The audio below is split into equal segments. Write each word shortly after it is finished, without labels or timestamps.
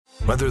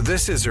Whether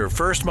this is her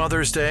first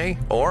Mother's Day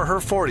or her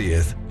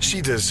 40th, she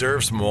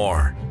deserves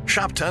more.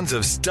 Shop tons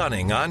of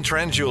stunning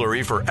on-trend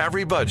jewelry for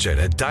every budget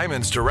at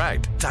Diamonds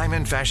Direct.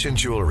 Diamond fashion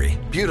jewelry,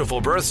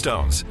 beautiful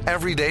birthstones,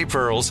 everyday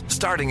pearls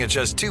starting at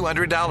just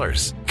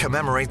 $200.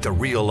 Commemorate the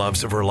real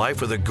loves of her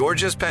life with a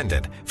gorgeous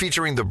pendant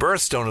featuring the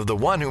birthstone of the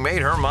one who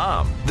made her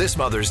mom. This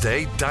Mother's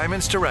Day,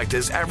 Diamonds Direct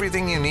is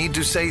everything you need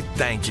to say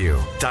thank you.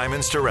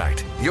 Diamonds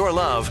Direct. Your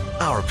love,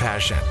 our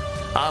passion.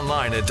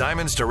 Online at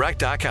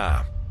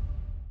diamondsdirect.com.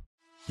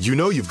 You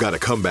know you've got a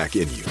comeback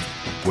in you.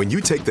 When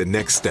you take the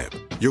next step,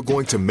 you're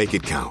going to make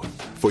it count.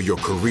 For your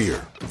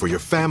career, for your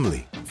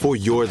family, for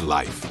your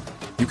life.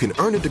 You can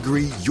earn a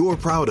degree you're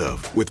proud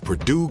of with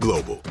Purdue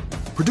Global.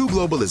 Purdue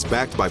Global is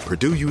backed by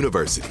Purdue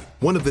University,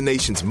 one of the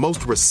nation's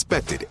most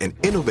respected and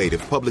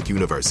innovative public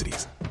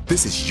universities.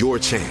 This is your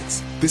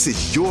chance. This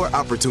is your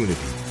opportunity.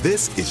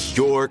 This is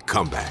your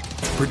comeback.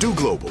 Purdue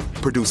Global,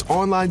 Purdue's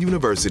online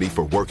university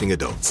for working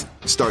adults.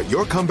 Start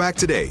your comeback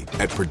today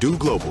at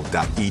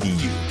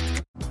purdueglobal.edu.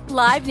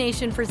 Live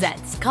Nation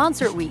presents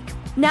Concert Week.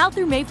 Now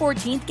through May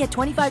 14th, get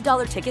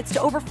 $25 tickets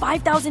to over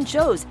 5,000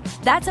 shows.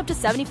 That's up to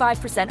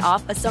 75%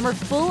 off a summer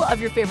full of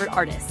your favorite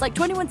artists like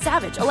 21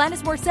 Savage,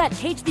 Alanis Morissette,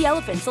 Cage the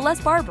Elephant,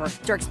 Celeste Barber,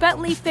 Dierks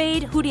Bentley,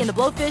 Fade, Hootie and the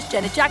Blowfish,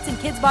 Janet Jackson,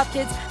 Kidz Bop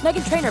Kids,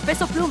 Meghan Trainor,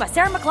 Bissell Pluma,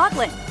 Sarah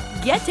McLachlan.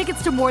 Get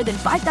tickets to more than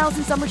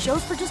 5,000 summer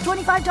shows for just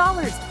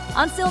 $25.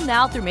 Until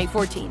now through May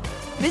 14th.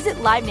 Visit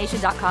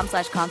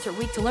LiveNation.com/Concert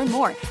Week to learn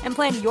more and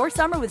plan your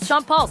summer with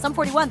Sean Paul, Sum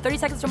 41, 30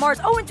 Seconds to Mars,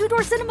 and Two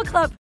Door Cinema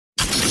Club.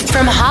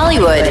 From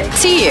Hollywood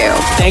to you.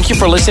 Thank you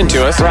for listening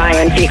to us.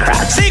 Ryan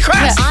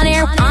Seacrest.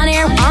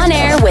 On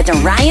air with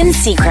Ryan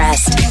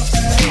Seacrest.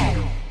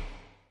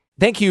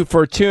 Thank you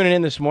for tuning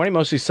in this morning.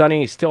 Mostly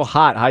sunny, still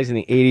hot, highs in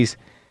the 80s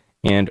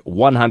and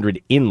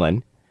 100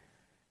 inland.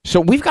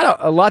 So we've got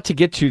a lot to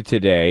get to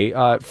today.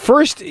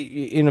 First,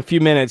 in a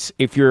few minutes,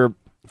 if you're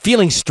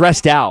feeling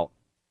stressed out,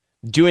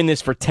 doing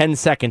this for 10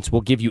 seconds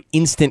will give you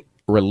instant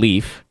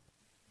relief.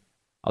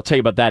 I'll tell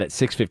you about that at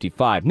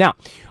 6:55. Now,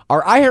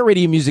 our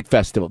iHeartRadio Music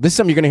Festival. This is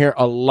something you're going to hear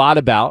a lot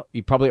about.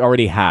 You probably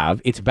already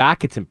have. It's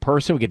back. It's in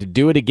person. We get to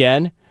do it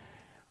again.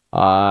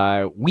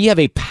 We have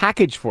a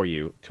package for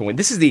you to win.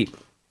 This is the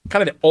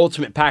kind of the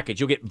ultimate package.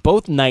 You'll get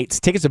both nights,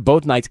 tickets to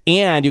both nights,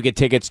 and you get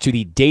tickets to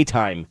the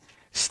daytime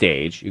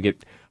stage. You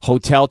get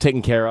hotel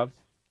taken care of,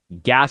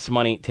 gas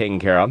money taken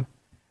care of.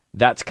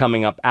 That's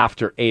coming up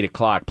after 8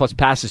 o'clock. Plus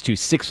passes to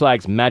Six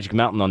Flags Magic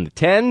Mountain on the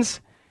 10s,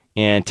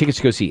 and tickets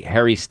to go see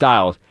Harry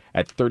Styles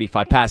at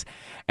 35 pass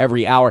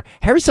every hour.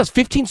 Harry Styles,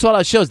 15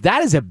 sold-out shows.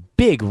 That is a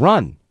big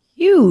run.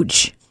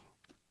 Huge.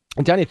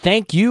 And Tanya,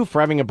 thank you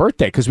for having a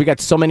birthday, because we got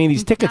so many of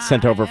these tickets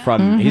sent over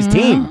from his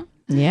team.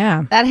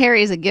 Yeah. That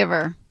Harry is a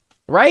giver.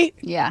 Right?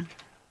 Yeah.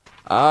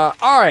 All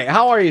right.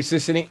 How are you,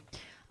 Sissany?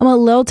 I'm a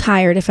little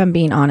tired, if I'm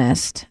being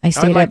honest. I'd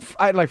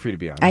like for you to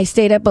be honest. I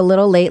stayed up a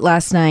little late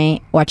last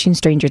night watching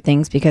Stranger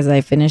Things because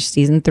I finished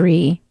season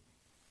 3.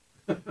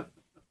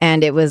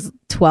 And it was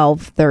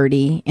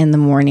 12:30 in the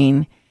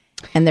morning.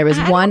 And there was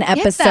one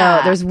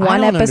episode. There's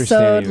one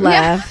episode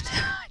left.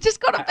 Yeah.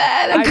 Just go to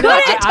bed.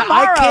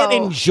 I can't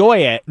enjoy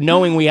it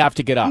knowing we have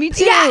to get up. Me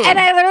too. Yeah, and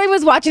I literally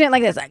was watching it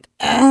like this,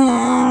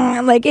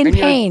 like in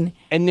pain.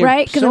 And you're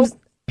right? so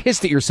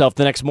pissed at yourself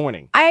the next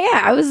morning.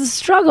 I was a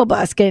struggle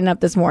bus getting up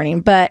this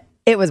morning, but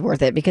it was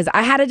worth it because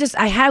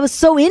I was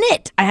so in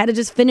it. I had to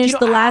just finish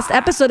the last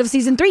episode of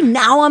season 3.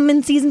 Now I'm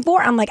in season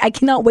 4. I'm like, I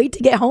cannot wait to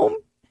get home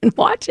and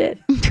watch it.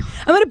 I'm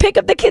going to pick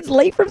up the kids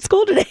late from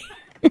school today.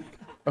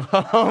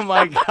 Oh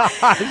my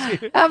gosh.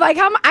 I'm like,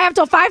 I have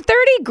till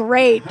 5:30?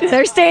 Great.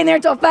 They're staying there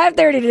till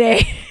 5:30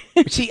 today.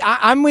 See,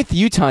 I'm with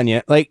you,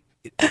 Tanya. Like,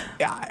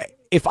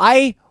 if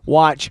I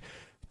watch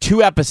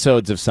 2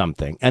 episodes of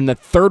something and the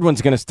third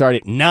one's going to start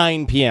at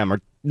 9 p.m.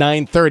 or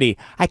 9:30,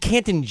 I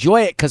can't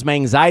enjoy it because my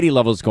anxiety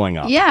level is going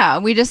up. Yeah,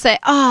 we just say,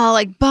 oh,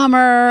 like,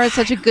 bummer. It's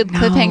such a good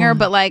cliffhanger,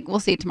 but like,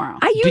 we'll see it tomorrow.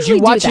 I usually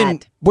do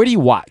that. Where do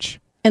you watch?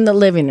 In the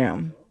living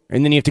room.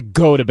 And then you have to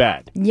go to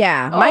bed.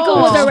 Yeah. Michael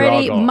was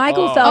already,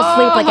 Michael fell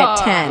asleep like at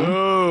 10.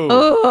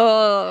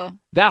 Oh.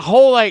 That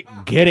whole like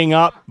getting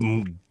up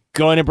and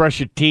going to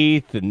brush your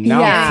teeth and now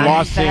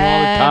flossing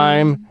all the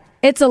time.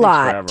 It's a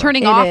lot. Forever.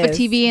 Turning off a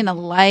TV and the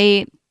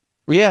light.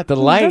 Yeah, the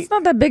light. That's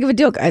not that big of a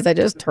deal, guys. I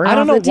just turn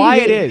off the TV. I don't know why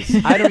it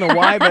is. I don't know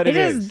why, but it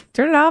is. Just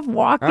turn it off,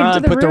 walk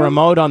into the room. Put the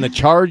remote on the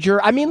charger.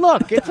 I mean,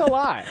 look, it's a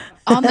lot.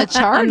 On the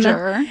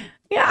charger?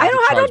 Yeah,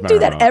 I don't do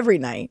that every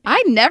night.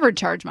 I never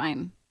charge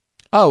mine.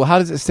 Oh, how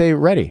does it stay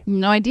ready?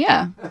 No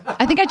idea.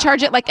 I think I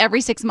charge it like every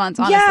 6 months,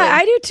 honestly. Yeah,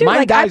 I do too.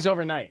 Mine dies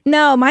overnight.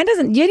 No, mine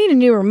doesn't. You need a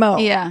new remote.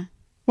 Yeah.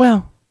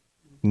 Well,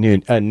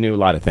 knew a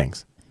lot of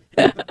things.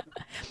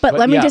 But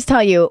let me just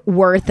tell you,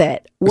 worth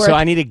it. So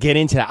I need to get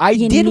into that. I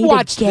did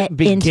watch the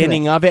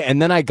beginning of it,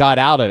 and then I got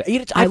out of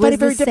it. I find it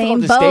very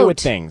difficult to stay with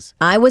things.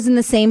 I was in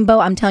the same boat.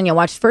 I'm telling you, I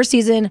watched first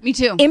season. Me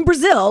too. In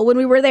Brazil when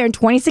we were there in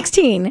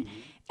 2016.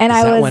 And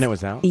Is that when it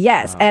was out?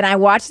 Yes. And I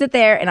watched it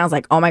there and I was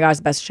like, oh my gosh,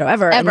 the best show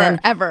ever.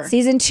 Ever.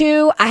 Season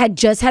 2, I had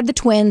just had the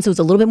twins, so it was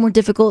a little bit more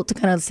difficult to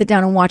kind of sit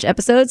down and watch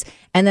episodes.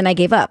 And then I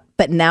gave up.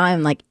 But now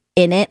I'm like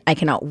in it. I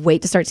cannot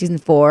wait to start season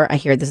 4. I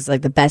hear this is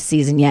like the best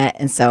season yet,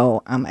 and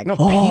so I'm like,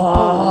 People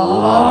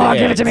love it.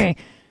 give it to me.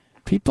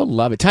 People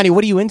love it. Tiny,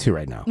 what are you into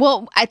right now?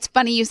 Well, it's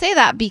funny you say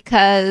that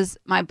because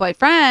my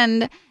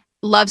boyfriend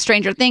loves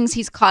Stranger Things.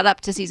 He's caught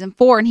up to season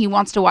 4 and he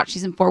wants to watch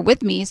season 4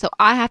 with me. So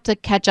I have to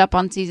catch up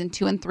on season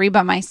 2 and 3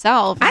 by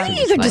myself. I think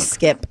you could just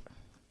skip.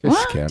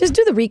 Skip. Just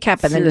do the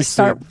recap and then just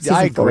start Seriously, season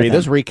I 4 agree. with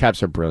Those them.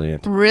 recaps are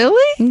brilliant.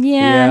 Really?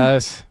 Yeah.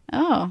 Yes.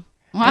 Oh,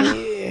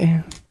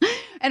 wow.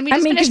 And we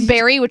just mean, finished 'cause-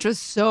 Barry, which was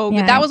so good.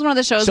 Yeah. That was one of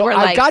the shows So where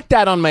I like got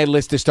that on my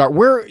list to start.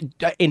 We're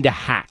into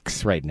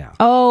hacks right now.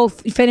 Oh,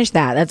 finish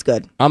that. That's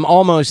good. I'm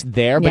almost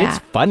there, but Yeah. it's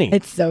funny.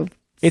 It's so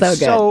It's good.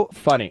 so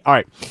funny. All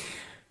right.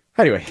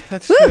 Anyway,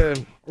 that's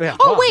yeah.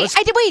 Oh wow, wait, let's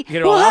I did wait. Get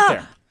it all out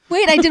there.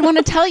 Wait, I did want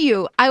to tell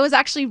you. I was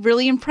actually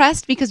really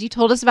impressed because you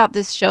told us about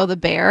this show, The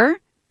Bear.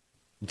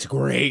 It's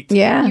great.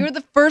 Yeah. You were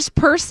the first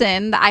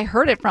person that I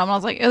heard it from. I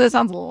was like, oh, this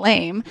sounds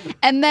lame.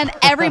 And then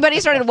everybody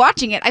started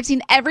watching it. I've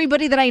seen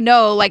everybody that I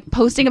know like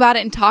posting about it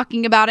and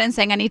talking about it and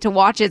saying I need to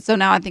watch it. So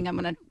now I think I'm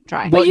going to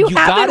try. Well, you you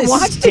haven't gotta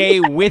watched stay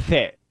with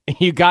it.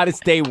 You gotta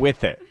stay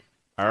with it.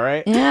 All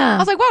right. I Yeah.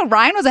 was like, wow,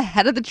 Ryan was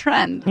ahead of the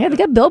trend. Yeah, they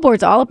got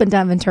billboards all up and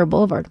down Ventura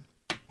Boulevard.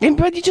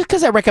 But just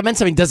because I recommend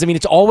something doesn't mean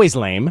it's always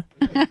lame.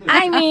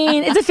 I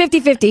mean, it's a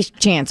 50-50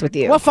 chance with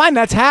you. Well, fine.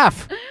 That's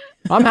half.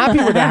 I'm happy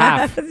with a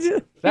half.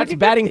 That's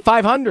batting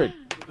 500.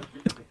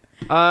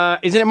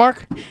 Isn't it,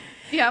 Mark?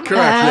 Yeah. Correct.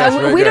 Yes,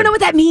 very we good. don't know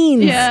what that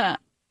means. Yeah.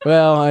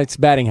 Well, it's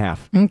batting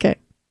half, Okay.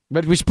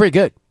 but which is pretty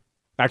good,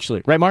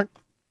 actually. Right, Mark?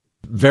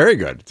 Very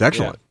good. It's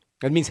excellent.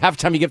 That means half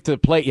the time you get to the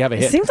plate, you have a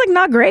It hit. seems like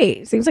not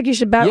great. Seems like you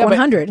should bat Yeah, but-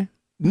 100.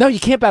 No,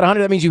 you can't bat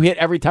 100. That means you hit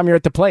every time you're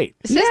at the plate.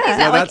 Sisney's Yeah.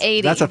 at like that's,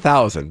 80. That's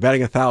 1,000.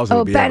 Batting 1,000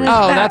 would be batting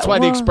average. Oh, Bat- that's why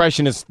the well-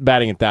 expression is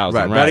batting 1,000.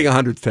 Right. Right. Batting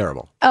 100 is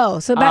terrible. Oh,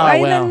 so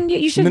well. then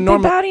you should The be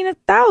normal- batting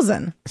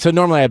 1,000. So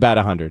normally I bat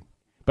 100,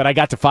 but I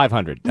got to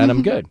 500, and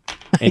I'm good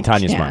in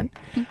Tanya's can't.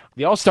 mind.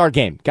 The All-Star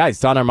game. Guys,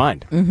 it's on our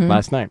mind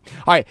last night.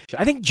 All right,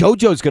 I think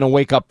JoJo's going to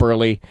wake up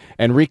early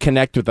and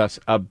reconnect with us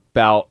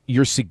about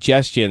your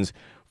suggestions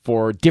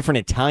for different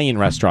Italian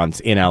restaurants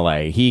in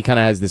LA. He kind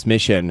of has this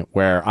mission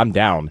where I'm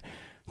down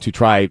to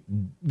try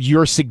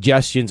your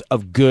suggestions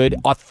of good,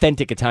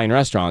 authentic Italian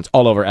restaurants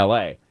all over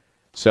LA.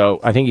 So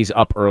I think he's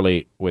up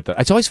early with it.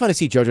 It's always fun to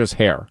see JoJo's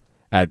hair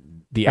at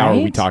the hour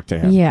we Right? talk to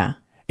him. Yeah.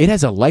 It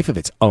has a life of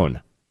its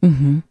own.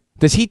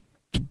 Does he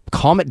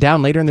calm it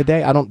down later in the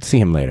day? I don't see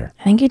him later.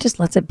 I think he just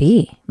lets it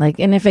be. Like,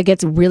 and if it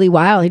gets really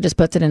wild, he just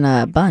puts it in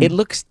a bun. It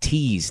looks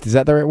teased. Is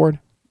that the right word?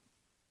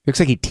 Looks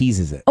like he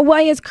teases it. Well,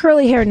 he has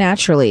curly hair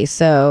naturally,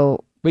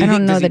 so But I you don't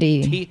think- know does that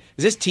he.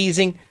 Is this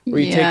teasing? Where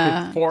you take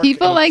the fork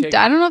People and you like, take-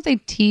 I don't know if they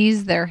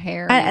tease their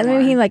hair. I anymore.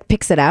 mean, he like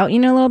picks it out, a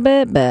little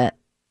bit, but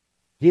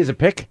He has a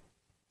pick?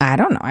 I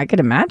don't know. I could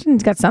imagine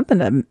he's got something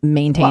to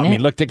maintain Well, I it.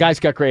 mean, look, the guy's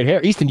got great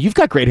hair. Easton, you've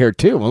got great hair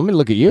too. Well, let me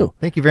look at you.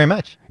 Thank you very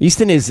much.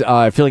 Easton is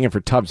filling in for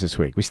Tubbs this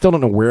week. We still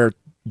don't know where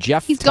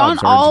Jeff He's Tubbs,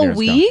 gone our all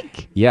engineer, is gone.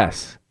 week?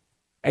 Yes.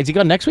 Is he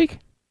gone next week?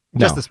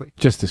 Just No, this week.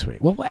 Just this week.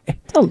 Well, what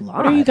It's a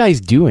lot. are you guys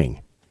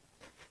doing?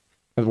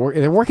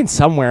 They're working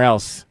somewhere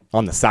else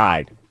on the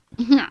side.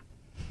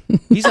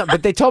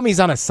 But they told me he's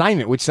on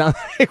assignment, which sounds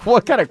like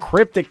what kind of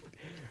cryptic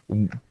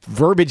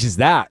verbiage is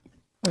that?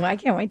 Well, I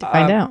can't wait to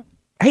find out.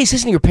 Hey,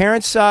 Sisney, your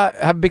parents have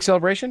a big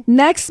celebration?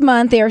 Next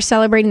month, they are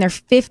celebrating their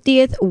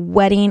 50th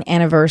wedding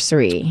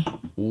anniversary.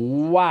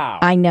 Wow.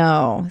 I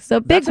know. So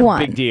big That's a one.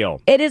 big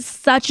deal. It is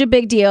such a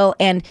big deal.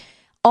 And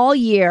all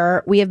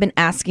year, we have been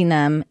asking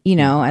them,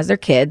 as their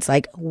kids,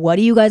 like, what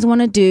do you guys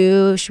want to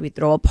do? Should we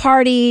throw a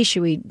party?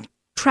 Should we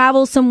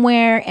travel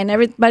somewhere? And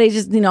everybody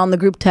just, on the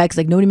group text,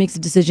 like, nobody makes a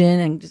decision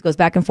and just goes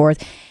back and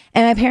forth.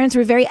 And my parents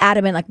were very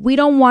adamant, like, we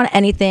don't want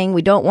anything.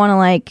 We don't want to,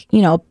 like,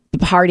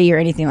 party or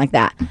anything like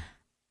that.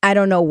 I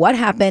don't know what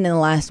happened in the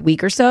last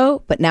week or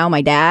so, but now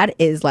my dad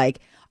is like,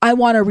 I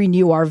want to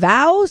renew our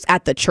vows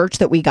at the church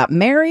that we got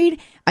married.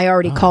 I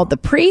already called the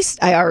priest.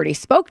 I already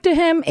spoke to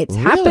him. It's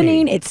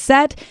happening. It's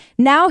set.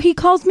 Now he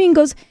calls me and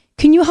goes,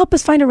 can you help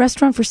us find a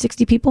restaurant for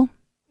 60 people?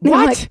 And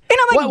I'm like,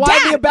 Why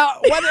Dad,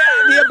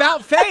 the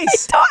about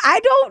face? I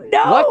don't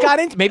know. What got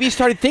into? Maybe he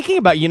started thinking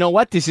about,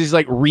 this is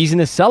like reason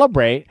to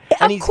celebrate.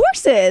 Of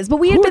course it is. But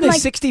we Who had are been the like,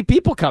 60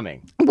 people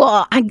coming?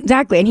 well,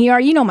 exactly. And he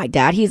already, my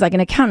dad, he's like an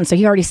accountant. So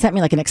he already sent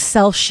me like an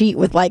Excel sheet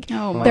with like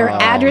their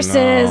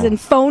addresses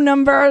and phone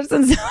numbers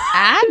and stuff.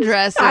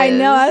 Addresses. I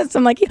know. So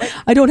I'm like,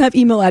 I don't have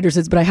email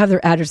addresses, but I have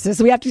their addresses.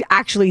 So we have to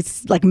actually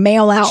like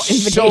mail out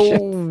invitations.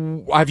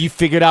 So have you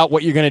figured out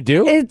what you're going to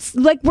do? It's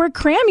like we're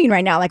cramming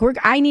right now. Like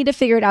I need to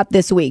figure it out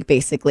this week,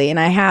 basically. And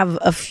I have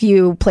a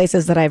few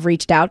places that I've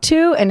reached out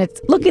to, and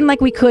it's looking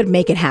like we could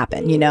make it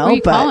happen. Who are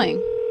you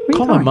calling?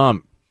 Call my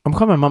mom. I'm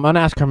calling my mom. I'm going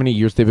to ask her how many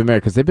years they've been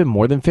married because they've been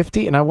more than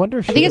 50, and I wonder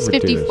if I think it's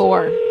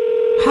 54.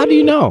 How do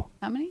you know?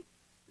 How many?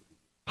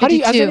 How do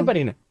you? Has 52.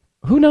 anybody know?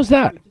 Who knows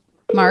that?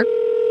 Mark?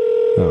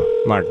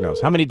 Oh, Mark knows.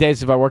 How many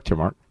days have I worked here,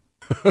 Mark?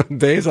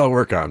 Days I'll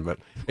work on, but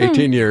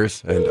 18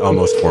 years and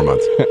almost 4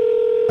 months.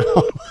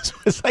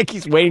 It's like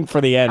he's waiting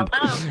for the end.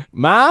 Hello.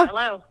 Ma?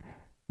 Hello.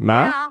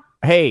 Ma? Yeah.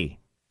 Hey.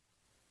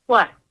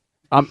 What?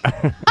 What?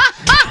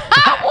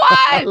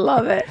 I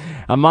love it.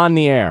 I'm on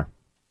the air.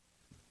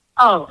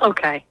 Oh,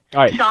 okay.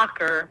 All right.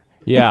 Shocker.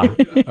 Yeah.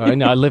 I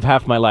know. I live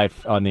half my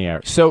life on the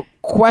air. So,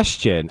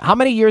 question. How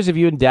many years have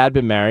you and Dad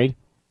been married?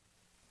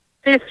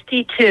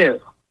 52.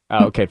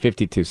 Oh, okay,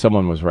 52.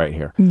 Someone was right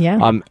here.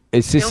 Yeah.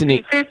 Is He'll Sissany,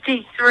 be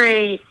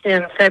 53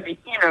 in February,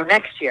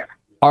 next year.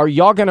 are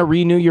y'all going to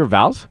renew your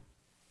vows?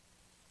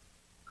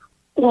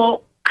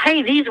 Well,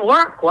 hey, these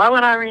work. Why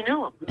would I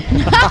renew them?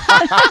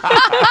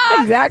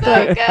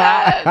 Exactly.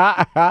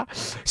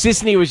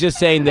 Sissany was just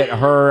saying that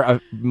her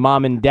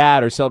mom and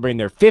dad are celebrating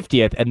their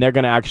 50th, and they're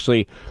going to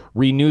actually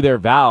renew their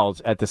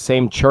vows at the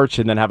same church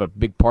and then have a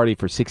big party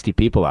for 60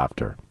 people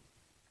after.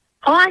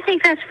 Oh, I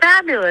think that's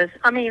fabulous.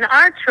 I mean,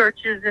 our church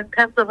is in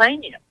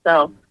Pennsylvania,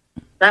 so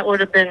that would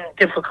have been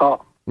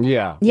difficult.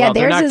 Yeah. Yeah, Well,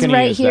 they're theirs not is gonna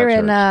right use that here in,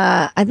 church.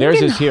 I think Theirs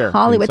in is here in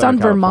Hollywood. It's on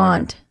Southern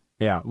Vermont.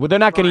 Yeah. Well, they're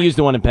not going to use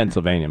the one in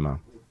Pennsylvania, Mom.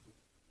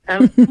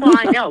 Well,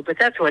 I know, but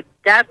that's what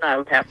Dad and I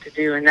would have to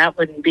do, and that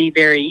wouldn't be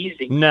very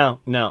easy. No.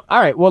 All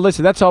right. Well,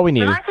 listen, that's all we But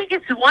needed. I think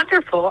it's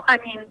wonderful. I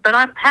mean, but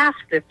I'm past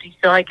 50,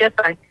 so I guess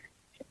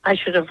I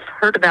should have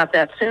heard about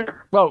that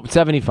sooner. Well,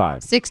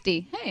 75.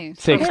 60. Hey.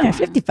 60. Yeah,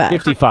 55.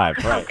 55,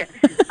 right.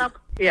 Okay.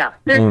 Yeah,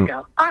 there you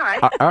go. All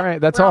right. All right,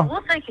 that's Well, all.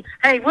 we'll think.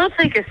 Hey, we'll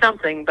think of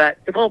something, but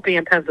it won't be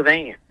in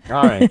Pennsylvania.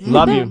 All right.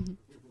 Love you.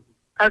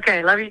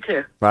 Okay, love you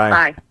too. Bye.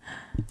 Bye.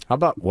 How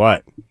about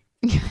what?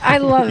 I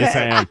love Yes, it.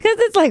 I am. Because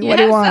it's like, what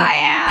do you want?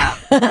 I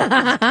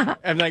am.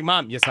 I'm like,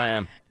 Mom, yes, I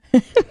am.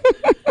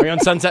 Are you on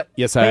Sunset?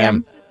 Yes, I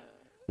am.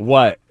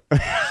 What?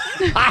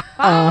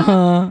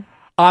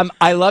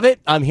 I love it.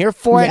 I'm here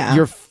for it.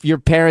 Yeah. Your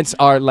parents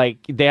are like,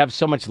 they have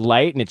so much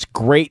light, and it's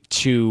great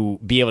to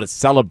be able to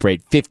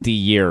celebrate 50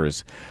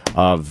 years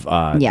of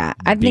Yeah,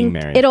 I being think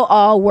married. it'll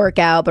all work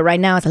out, but right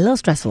now it's a little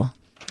stressful.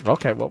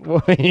 Okay,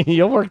 well,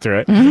 you'll work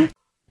through it.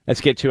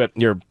 Let's get to it.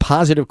 Your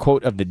positive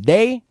quote of the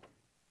day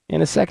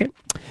in a second.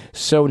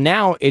 So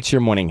now it's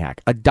your morning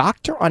hack. A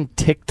doctor on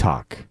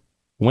TikTok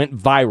went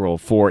viral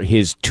for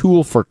his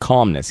tool for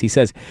calmness. He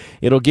says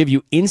it'll give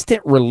you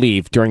instant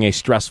relief during a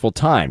stressful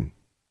time.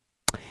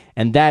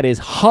 And that is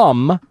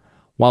hum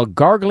while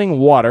gargling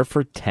water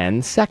for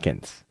 10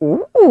 seconds.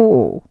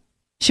 Ooh.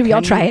 Should we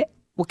all try it?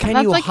 Well, can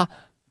That's you? like-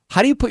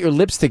 How do you put your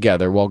lips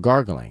together while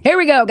gargling? Here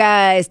we go,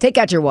 guys. Take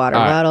out your water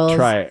All right, bottles.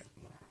 try it.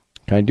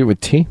 Can I do it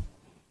with tea?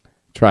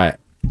 Try it.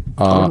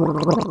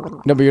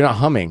 No, but you're not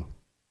humming.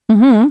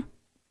 Mm-hmm.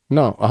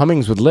 No,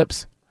 humming's with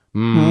lips.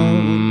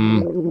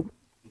 Mm.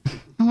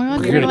 Oh my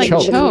God, You're you're gonna like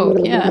choke. choke.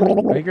 Yeah.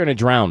 You're gonna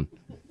drown.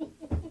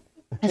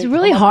 It's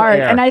really hard,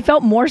 air. and I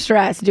felt more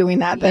stressed doing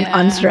that than Yeah.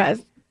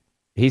 unstressed.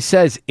 He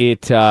says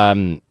it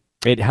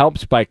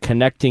helps by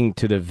connecting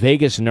to the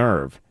vagus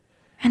nerve.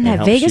 And It that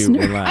helps Vegas you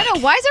nerve. relax. I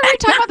know. Why is everybody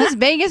talking about this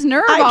Vegas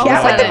nerve all of a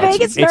can't with the sudden?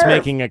 Vegas It's nerve.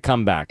 making a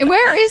comeback.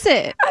 Where is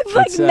it? I've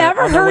like It's,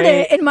 never on the heard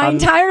way- it in my on-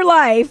 entire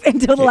life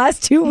until the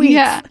last 2 weeks.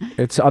 Yeah.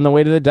 It's on the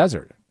way to the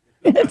desert.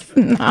 It's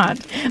not.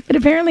 But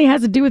apparently it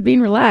has to do with being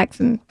relaxed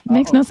and it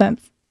makes no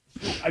sense.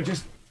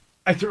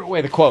 I threw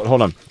away the quote.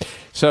 Hold on.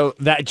 So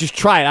that just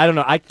try it. I don't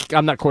know.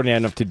 I'm not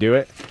coordinated enough to do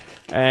it.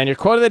 And your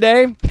quote of the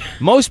day: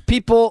 most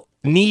people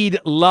need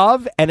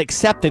love and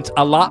acceptance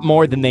a lot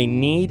more than they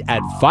need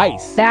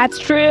advice. That's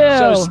true.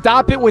 So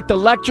stop it with the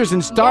lectures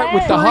and start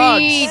with the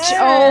Preach. hugs.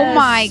 Oh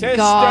my Sister.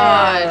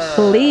 gosh.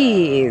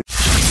 Please.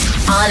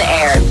 On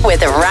air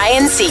with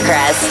Ryan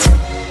Seacrest.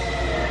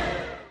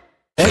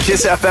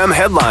 Kiss FM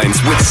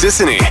headlines with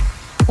Sissany.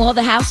 Well,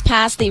 the House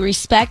passed the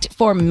Respect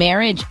for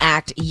Marriage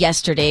Act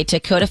yesterday to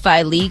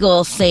codify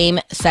legal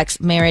same-sex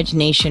marriage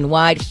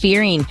nationwide,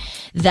 fearing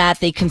that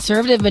the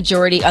conservative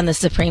majority on the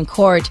Supreme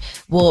Court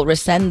will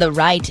rescind the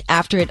right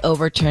after it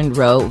overturned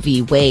Roe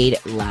v. Wade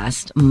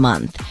last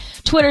month.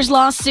 Twitter's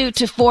lawsuit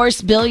to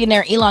force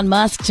billionaire Elon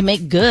Musk to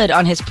make good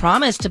on his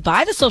promise to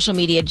buy the social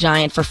media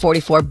giant for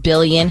 $44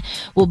 billion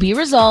will be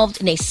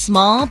resolved in a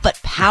small but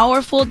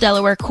powerful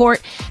Delaware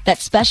court that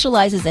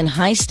specializes in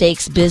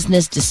high-stakes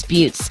business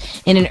disputes.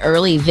 In an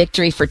early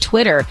victory for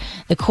Twitter,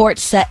 the court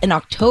set an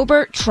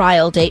October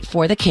trial date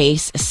for the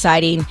case,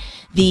 citing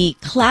the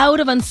cloud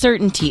of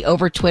uncertainty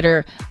over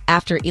Twitter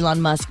after Elon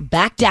Musk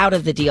backed out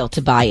of the deal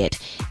to buy it.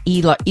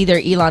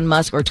 Either Elon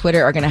Musk or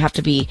Twitter are going to have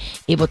to be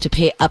able to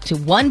pay up to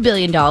 $1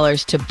 billion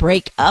to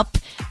break up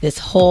this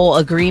whole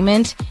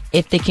agreement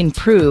if they can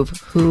prove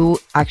who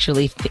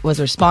actually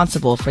was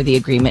responsible for the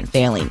agreement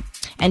failing.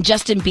 And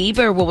Justin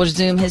Bieber will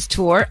resume his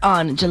tour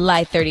on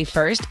July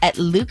 31st at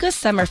Lucca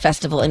Summer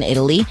Festival in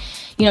Italy.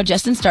 You know,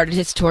 Justin started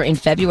his tour in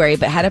February,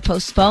 but had to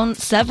postpone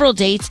several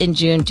dates in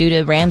June due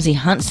to Ramsay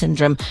Hunt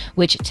syndrome,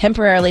 which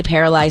temporarily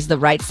paralyzed the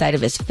right side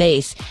of his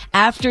face.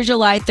 After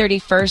July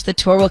 31st, the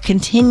tour will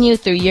continue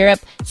through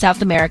Europe,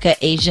 South America,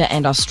 Asia,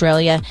 and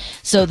Australia.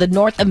 So the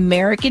North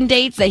American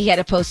dates that he had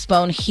to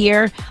postpone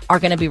here are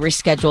going to be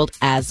rescheduled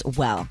as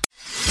well.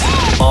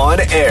 On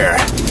air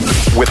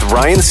with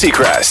Ryan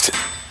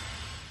Seacrest.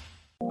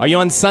 Are you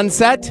on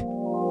Sunset?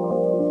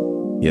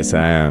 Yes,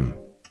 I am.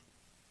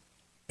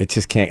 I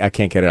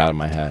can't get it out of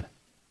my head.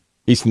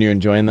 Easton, you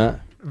enjoying that?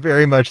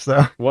 Very much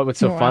so. What's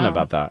so fun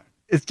about that?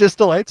 It just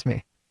delights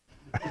me.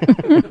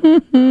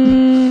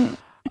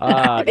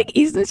 I think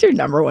Easton's your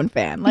number one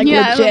fan. Like,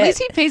 yeah, legit. at least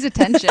he pays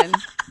attention.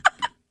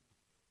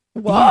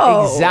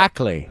 Whoa.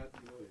 Exactly.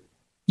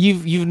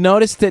 You've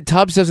noticed that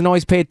Tubbs doesn't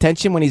always pay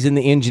attention when he's in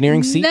the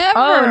engineering seat? Never.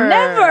 Oh,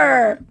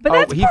 never. But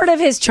that's he- part of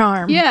his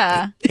charm.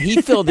 Yeah.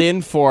 He filled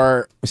in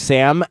for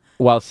Sam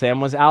while Sam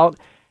was out,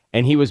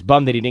 and he was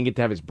bummed that he didn't get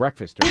to have his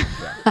breakfast during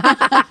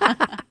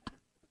the show.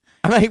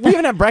 I'm like, we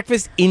haven't had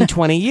breakfast in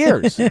 20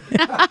 years.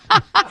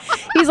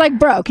 He's like,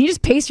 bro, can you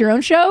just pace your own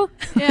show?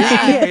 Yeah.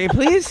 Hey,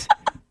 please?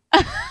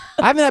 I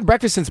haven't had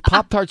breakfast since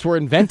Pop-Tarts were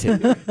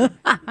invented.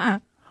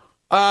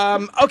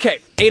 Okay,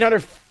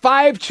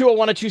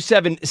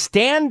 800-520-1027.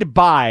 Stand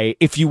by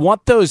if you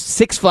want those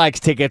Six Flags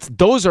tickets.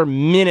 Those are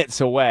minutes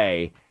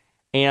away.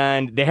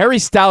 And the Harry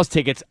Styles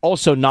tickets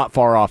also not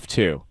far off,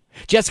 too.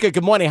 Jessica,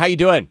 good morning. How you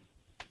doing?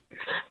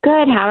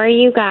 Good. How are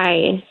you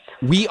guys?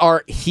 We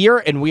are here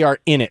and we are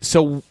in it.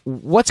 So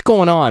what's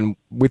going on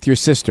with your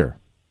sister?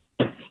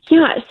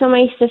 Yeah, so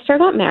my sister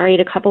got married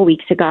a couple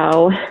weeks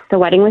ago. The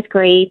wedding was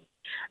great.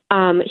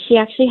 She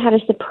actually had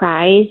a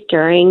surprise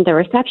during the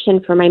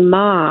reception for my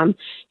mom.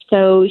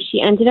 So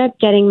she ended up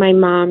getting my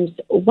mom's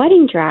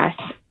wedding dress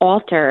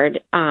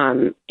altered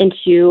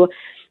into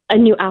a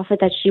new outfit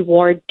that she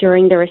wore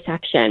during the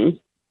reception.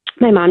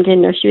 My mom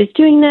didn't know she was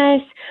doing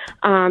this.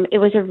 It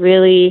was a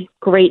really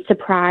great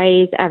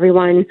surprise.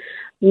 Everyone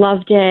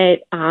loved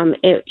it.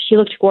 She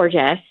looked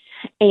gorgeous.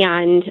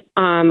 And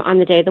on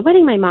the day of the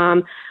wedding, my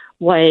mom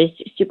was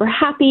super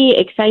happy,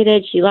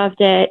 excited. She loved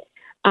it.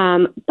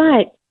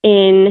 But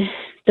in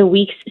the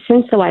weeks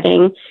since the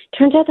wedding,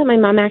 turns out that my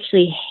mom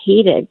actually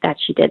hated that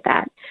she did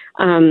that.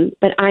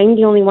 But I'm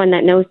the only one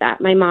that knows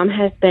that. My mom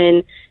has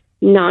been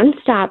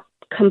nonstop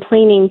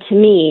complaining to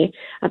me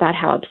about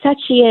how upset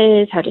she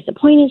is, how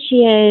disappointed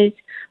she is.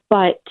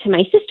 But to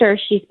my sister,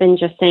 she's been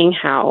just saying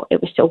how it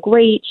was so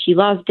great. She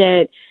loved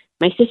it.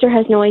 My sister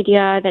has no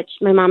idea that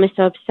my mom is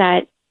so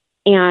upset.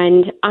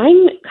 And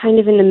I'm kind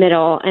of in the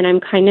middle, and I'm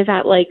kind of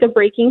at like a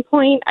breaking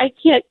point. I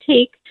can't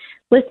take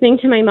listening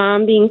to my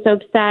mom being so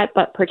upset,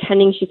 but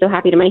pretending she's so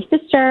happy to my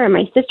sister and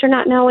my sister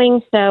not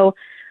knowing. So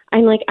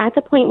I'm like at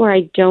the point where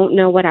I don't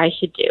know what I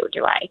should do.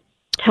 Do I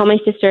tell my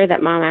sister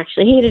that mom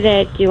actually hated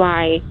it? Do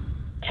I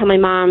tell my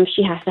mom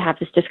she has to have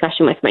this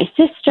discussion with my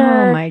sister?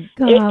 Oh my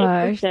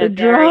gosh, the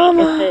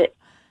drama.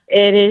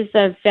 It is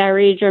a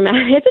very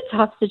dramatic, it's a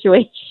tough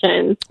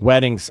situation.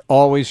 Weddings,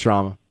 always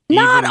drama.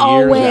 Not Even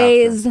years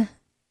always. after.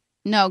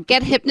 No,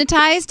 get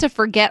hypnotized to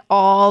forget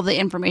all the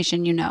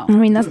information you know. I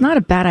mean, that's not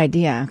a bad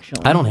idea,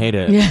 actually. I don't hate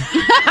it. Yeah.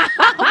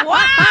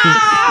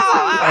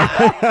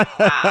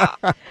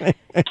 I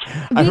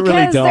really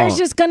Because don't. there's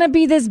just going to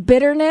be this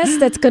bitterness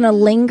that's going to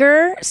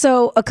linger.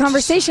 So a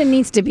conversation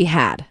needs to be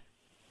had.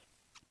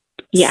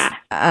 Yeah.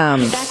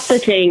 That's the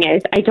thing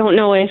is, I don't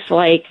know if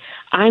like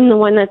I'm the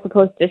one that's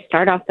supposed to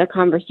start off the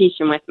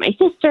conversation with my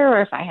sister,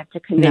 or if I have to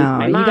convince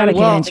my mom. you got to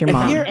convince your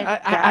mom. Here,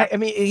 I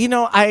mean, you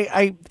know,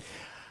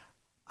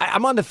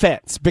 I'm on the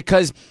fence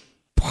because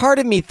part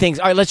of me thinks,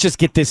 all right, let's just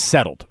get this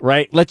settled,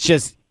 right? Let's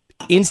just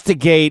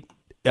instigate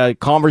a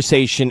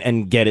conversation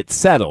and get it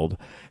settled.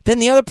 Then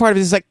the other part of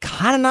it is like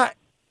kind of not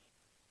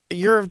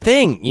your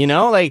thing, you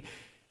know? Like,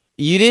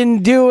 you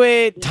didn't do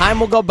it. Time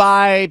will go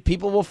by.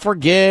 People will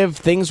forgive.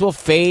 Things will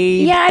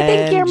fade. Yeah, I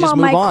think your just mom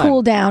move might on.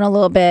 cool down a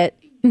little bit.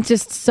 It's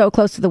just so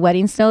close to the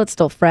wedding still. It's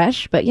still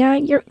fresh. But yeah,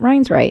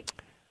 Ryan's right.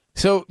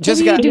 So, Maybe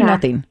Jessica, you do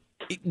nothing.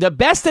 The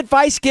best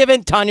advice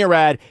given, Tanya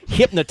Rad,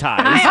 hypnotize.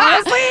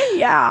 Honestly,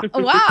 yeah.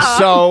 Wow.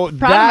 So I'm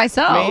proud of that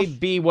myself. may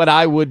be what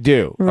I would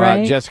do.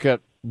 Right.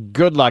 Jessica,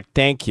 good luck.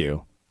 Thank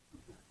you.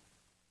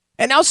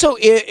 And also,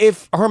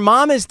 if her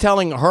mom is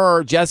telling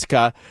her,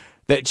 Jessica,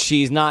 that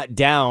she's not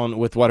down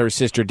with what her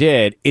sister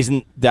did,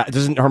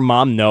 doesn't her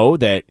mom know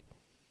that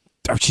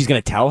she's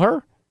going to tell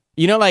her?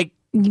 You know, like,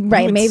 Right,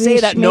 you would maybe say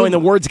that she- knowing the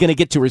word's going to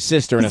get to her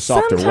sister in a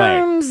softer way.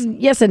 Sometimes,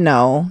 yes and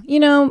no. You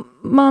know,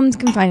 mom's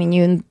confining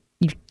you, and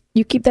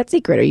you keep that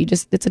secret, or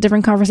it's a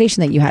different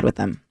conversation that you had with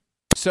them.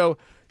 So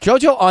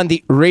JoJo on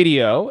the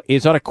radio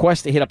is on a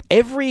quest to hit up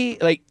every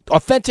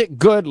authentic,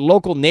 good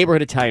local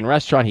neighborhood Italian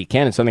restaurant he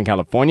can in Southern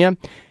California.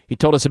 He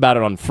told us about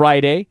it on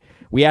Friday.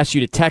 We asked you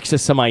to text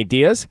us some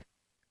ideas.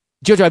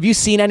 JoJo, have you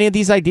seen any of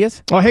these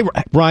ideas? Oh, hey,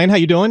 Ryan, how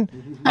you doing?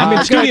 I'm in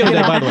the studio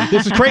today, by the way.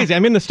 This is crazy.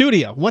 I'm in the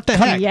studio. What the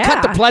heck?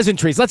 Cut the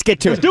pleasantries. Let's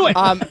get to Let's do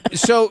it.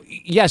 So,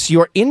 yes,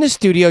 you're in the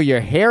studio. Your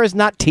hair is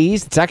not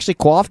teased. It's actually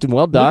coiffed and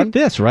well done. Look at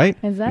this, right?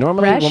 Is that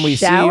Normally, fresh when we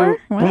shower?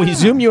 see you, when we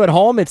zoom you at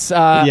home, it's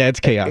yeah, it's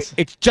chaos.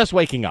 It's just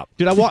waking up.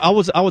 Dude, I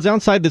was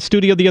outside the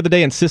studio the other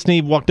day, and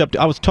Sisney walked up.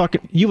 I was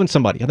talking you and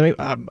somebody,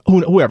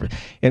 whoever,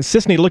 and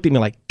Sisney looked at me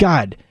like,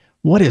 God,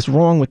 what is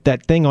wrong with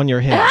that thing on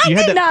your head? I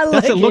did not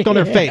That's a look look on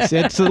her at it. face.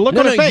 It's a look No,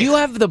 on her face. you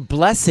have the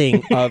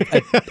blessing of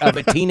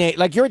a teenage,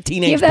 like you're a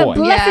teenage You have boy.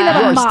 the blessing of a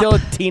You are mop. still a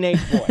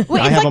teenage boy.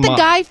 Wait, I it's have like a the mom.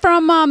 guy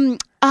from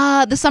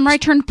The Summer I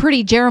Turned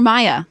Pretty,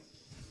 Jeremiah.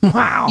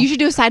 Wow. You should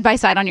do a side by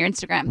side on your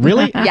Instagram.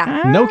 Really?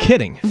 Yeah. No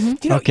kidding.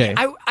 You know, Okay.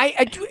 I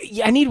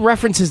I need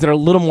references that are a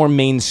little more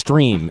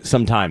mainstream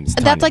sometimes.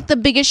 Tanya. That's like the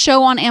biggest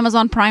show on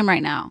Amazon Prime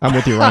right now. I'm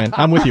with you, Ryan.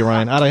 I'm just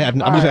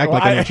acting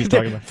like I know what she's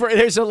talking about.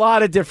 There's a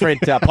lot of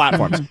different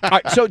platforms. All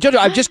right, so JoJo,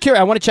 I'm just curious.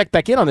 I want to check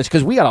back in on this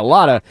because we got a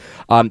lot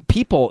of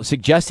people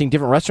suggesting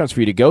different restaurants for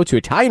you to go to,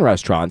 Italian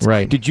restaurants.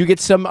 Right. Did you get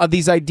some of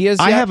these ideas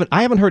yet?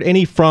 I haven't heard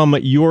any from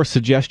your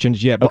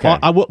suggestions yet. But Okay.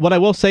 what I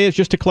will say is,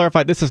 just to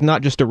clarify, this is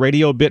not just a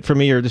radio bit for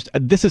me, or just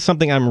this is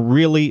something I'm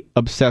really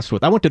obsessed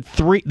with. I went to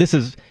three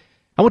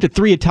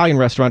Italian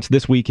restaurants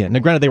this weekend. Now,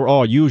 granted, they were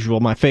all usual,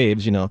 my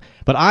faves,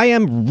 but I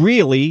am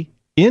really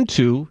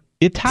into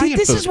Italian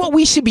this food. is what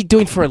we should be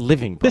doing for a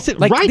living. Bro.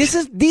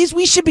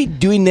 We should be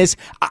doing this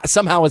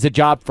somehow as a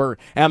job for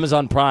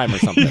Amazon Prime or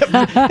something.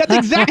 That's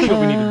exactly what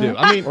we need to do.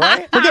 I mean,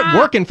 forget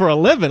working for a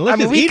living. Let's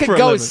just we eat could for a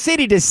go living.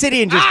 city to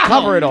city and just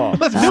cover it all.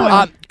 Let's do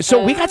it.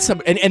 So we got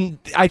some, and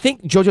I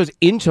think JoJo's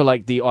into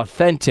like the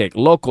authentic,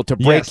 local to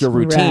break Yes. your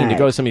routine to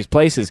go to some of these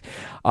places.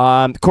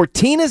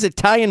 Cortina's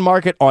Italian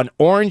Market on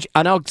Orange,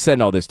 and I'll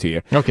send all this to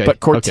you. Okay.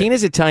 But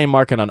Cortina's Italian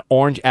Market on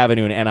Orange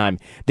Avenue in Anaheim.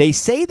 They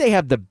say they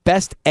have the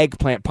best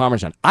eggplant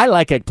parmesan. I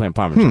like eggplant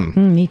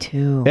parmesan. Me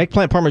too.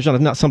 Eggplant parmesan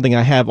is not something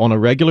I have on a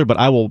regular, but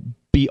I will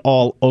be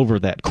all over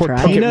that.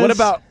 Cortina's, Okay, what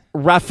about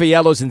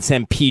Raffaello's in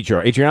San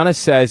Pedro? Adriana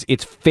says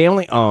it's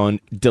family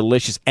owned,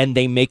 delicious, and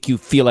they make you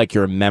feel like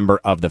you're a member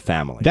of the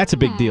family. That's a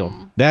big deal.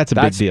 That's a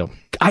big deal.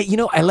 I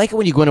like it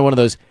when you go into one of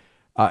those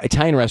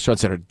Italian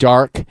restaurants that are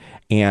dark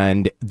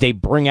and they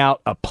bring out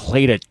a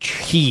plate of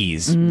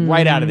cheese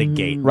right out of the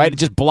gate, right? It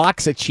just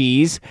blocks of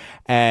cheese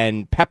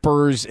and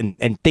peppers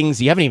and things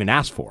you haven't even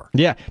asked for.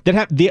 Yeah,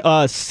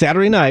 the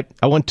Saturday night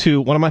I went to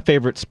one of my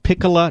favorites,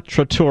 Piccola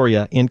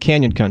Trattoria in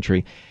Canyon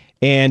Country,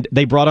 and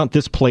they brought out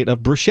this plate of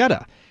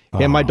bruschetta.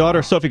 And my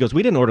daughter Sophie goes,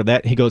 "We didn't order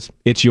that." He goes,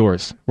 "It's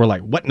yours." We're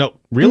like, "What? No,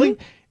 really?"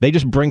 They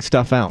just bring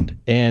stuff out,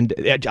 and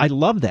I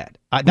love that.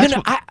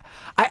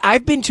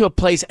 I've been to a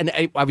place and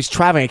I was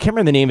traveling. I can't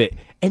remember the name of it,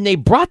 and they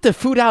brought the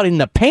food out in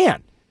the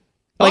pan,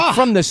 like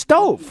from the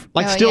stove,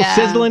 like still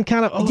sizzling,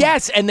 kind of.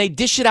 Yes, and they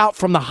dish it out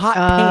from the hot Oh,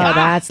 pan.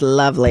 that's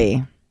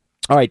lovely.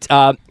 All right,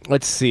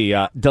 let's see.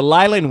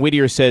 Delilah in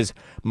Whittier says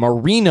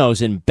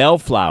Marino's in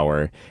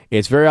Bellflower.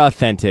 It's very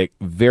authentic,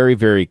 very,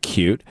 very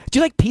cute. Do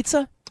you like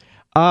pizza?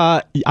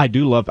 I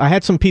do love. I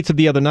had some pizza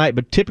the other night,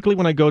 but typically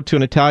when I go to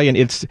an Italian,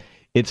 it's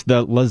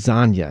the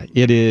lasagna.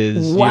 It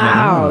is.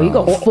 Wow, you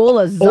go full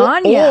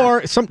lasagna.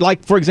 Or some,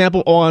 like, for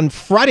example, on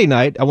Friday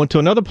night, I went to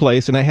another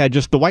place and I had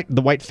just the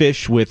white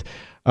fish with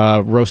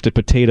roasted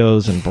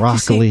potatoes and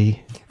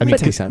broccoli. But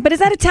is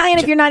that Italian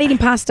if you're not eating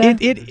pasta?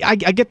 I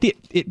get the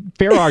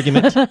fair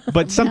argument,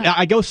 but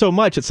I go so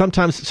much that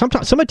sometimes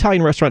some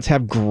Italian restaurants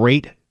have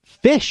great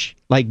fish,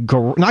 like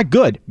not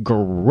good,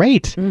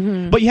 great.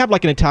 But you have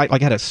like an Italian,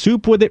 like I had a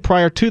soup with it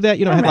prior to that.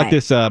 I had like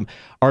this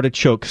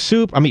artichoke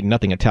soup. I'm eating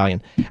nothing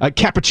Italian.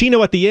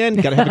 Cappuccino at the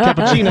end. Gotta have a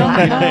cappuccino.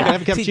 Gotta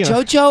have a cappuccino.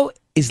 See, JoJo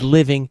is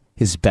living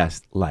his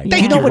best life.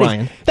 Thank you,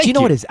 Ryan. Do you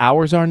know what his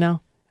hours are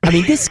now? I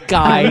mean, this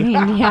guy,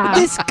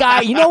 this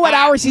guy, you know what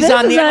hours he's This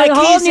on is there? a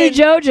whole new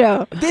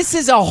JoJo. This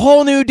is a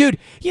whole new dude.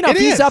 If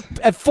he's up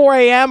at 4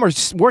 a.m. or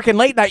working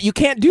late night, you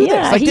can't do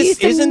this. Like this,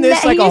 isn't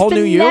this like a whole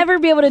new you? Never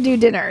be able to do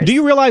dinners. Do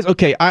you realize?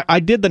 Okay, I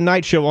did the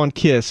night show on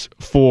Kiss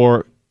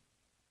for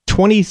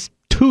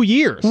 22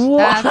 years.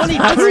 That's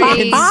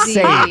crazy. I'm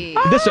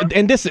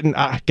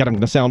going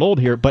to sound old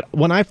here, but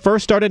when I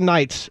first started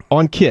nights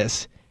on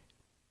Kiss,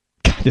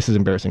 God, this is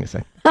embarrassing to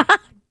say.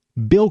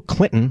 Bill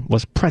Clinton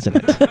was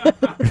president.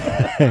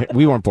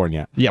 We weren't born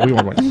yet. Yeah, we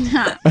weren't born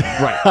yet.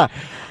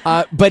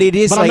 Right. But it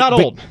is. But like, I'm not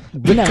old.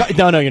 No, you're not. He's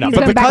But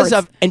going because backwards.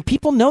 of, and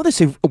people know this,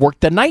 who've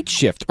worked the night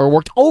shift or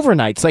worked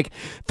overnights, like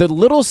the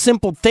little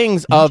simple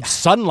things of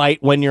sunlight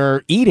when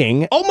you're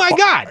eating. Oh my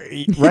God!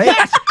 Right?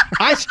 Yes!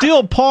 I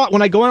still pause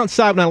when I go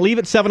outside. When I leave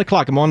at 7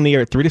 o'clock, I'm on the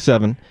air at 3 to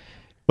 7.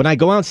 When I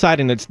go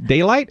outside and it's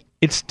daylight,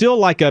 it's still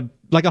like a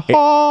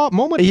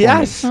moment.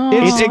 Yes. For me.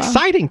 It's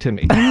exciting to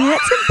me.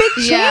 That's a big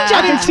change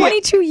after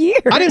 22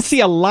 years. I didn't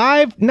see a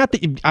live. Not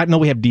that I know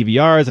we have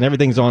DVRs and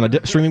everything's on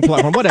a streaming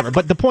platform, whatever.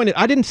 But the point is,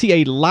 I didn't see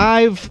a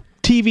live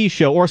TV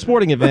show or a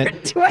sporting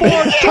event for 22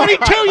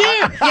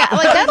 years. Yeah,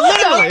 like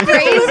that's so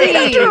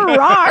crazy.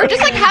 Or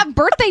just like have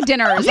birthday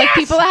dinners. Like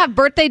people that have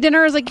birthday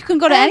dinners, like you can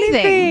go to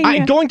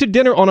anything. Going to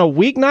dinner on a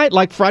weeknight,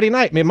 like Friday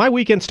night, man. My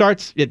weekend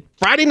starts at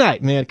Friday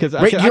night, man. Because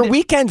your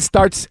weekend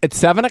starts at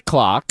 7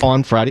 o'clock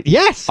on Friday.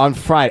 Yes, on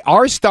Friday.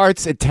 Ours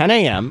starts at 10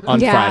 a.m. on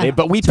Friday,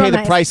 but we pay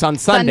the price on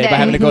Sunday by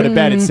having to go to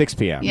bed at 6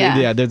 p.m.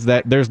 Yeah, there's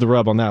that. There's the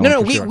rub on that one.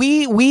 No, for sure.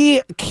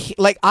 we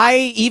like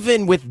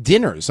even with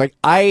dinners, like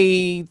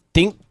I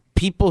think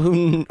people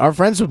who are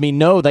friends with me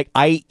know like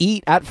I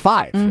eat at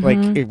 5,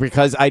 like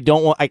because I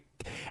don't want 8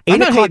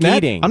 o'clock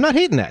eating. I'm not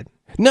hating that.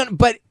 No,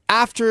 but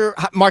after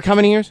Mark, how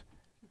many years?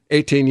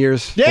 18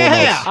 years.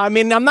 Yeah, I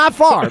mean, I'm not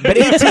far, but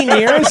 18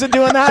 years of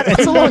doing that,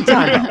 it's a long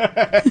time.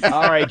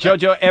 All right,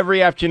 JoJo,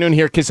 every afternoon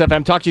here, Kiss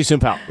FM. Talk to you soon,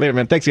 pal. Later,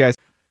 man. Thanks, guys.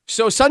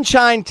 So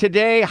sunshine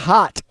today,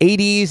 hot,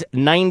 80s,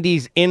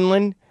 90s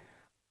inland.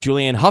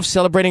 Julianne Hough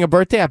celebrating a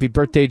birthday. Happy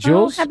birthday,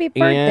 Jules. happy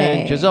birthday.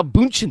 And Giselle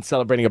Bündchen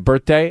celebrating a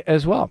birthday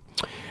as well.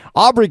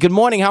 Aubrey, good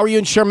morning. How are you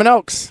in Sherman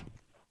Oaks?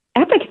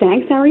 Epic,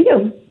 thanks. How are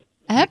you?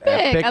 Epic.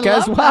 Epic I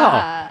as love well.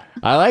 that.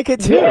 I like it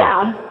too.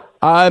 Yeah.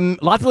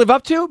 Lot to live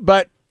up to,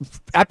 but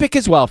epic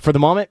as well for the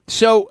moment.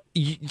 So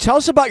tell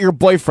us about your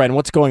boyfriend.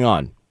 What's going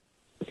on?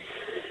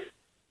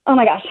 Oh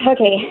my gosh.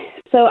 Okay.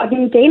 So I've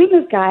been dating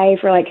this guy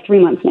for like 3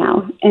 months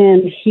now,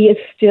 and he is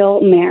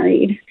still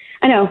married.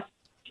 I know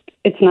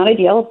it's not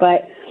ideal,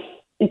 but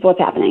it's what's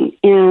happening.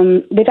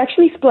 And they've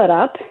actually split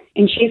up,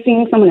 and she's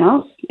seeing someone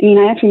else. I mean,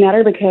 I actually met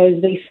her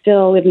because they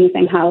still live in the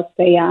same house.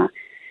 They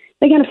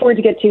can't afford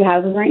to get 2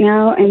 houses right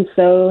now, and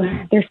so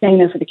they're staying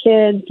there for the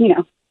kids, you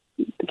know,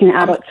 kind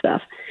of adult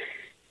stuff.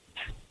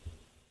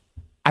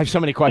 I have so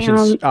many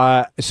questions.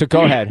 So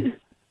go ahead.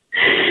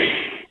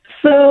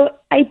 So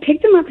I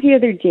picked him up the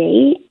other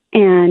day,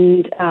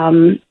 and,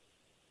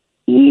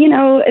 you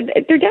know,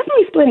 they're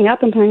definitely splitting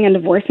up and planning on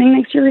divorcing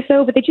next year or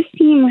so, but they just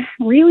seem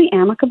really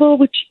amicable,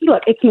 which,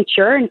 look, it's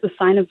mature and it's a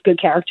sign of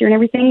good character and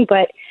everything,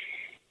 but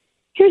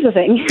here's the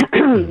thing.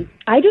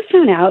 I just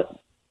found out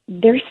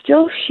they're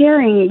still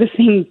sharing the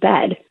same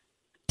bed.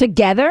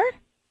 Together?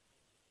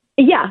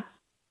 Yeah.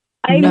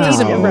 I No. made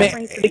a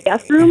reference to the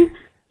guest room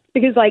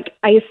because, like,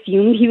 I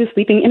assumed he was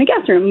sleeping in a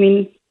guest room. I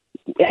mean,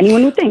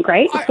 anyone would think,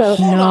 right? So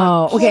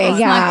No. Okay,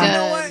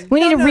 yeah. We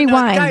need to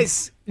rewind.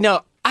 Guys,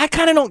 no, I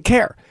kind of don't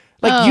care.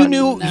 Like you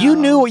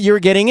knew what you were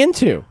getting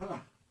into.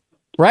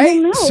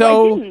 Right? No,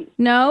 so I didn't.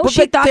 No, But-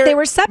 she but thought they're they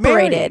were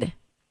separated. married.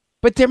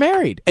 But they're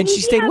married and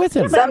she stayed with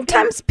him.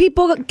 Sometimes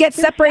people get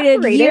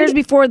separated years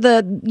before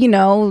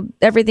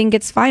everything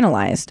gets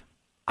finalized.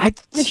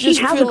 She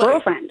has a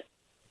girlfriend.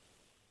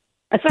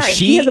 Sorry,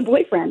 she has a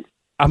boyfriend.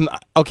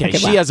 Okay,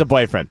 she has a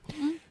boyfriend.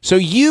 So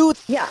you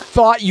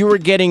thought you were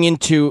getting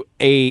into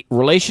a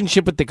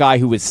relationship with the guy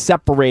who was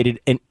separated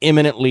and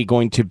imminently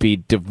going to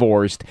be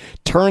divorced.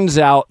 Turns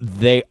out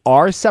they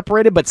are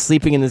separated but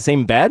sleeping in the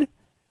same bed?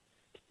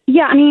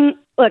 Yeah, I mean,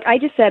 look, I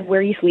just said, where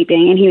are you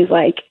sleeping? And he was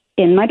like,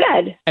 in my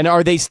bed. And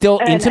are they still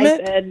And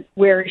intimate? I said,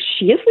 where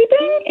she is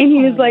sleeping? And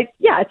he was like,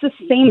 yeah, it's the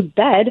same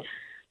bed.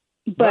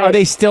 But Are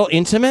they still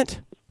intimate?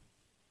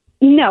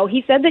 no,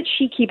 he said that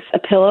she keeps a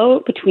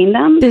pillow between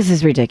them. This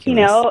is ridiculous.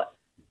 You know,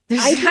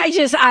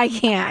 I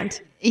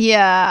can't.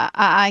 Yeah,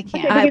 I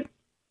can't.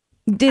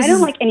 Okay, I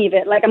don't like any of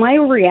it. Like, am I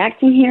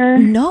overreacting here?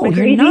 No, Like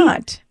you're crazy?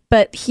 not.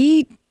 But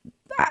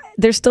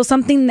there's still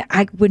something that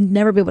I would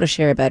never be able to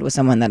share a bed with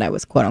someone that I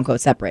was quote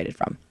unquote separated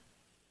from.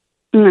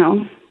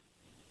 No.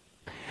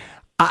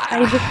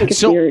 I just think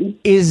it's weird.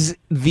 Is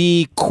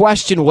the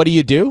question, what do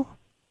you do?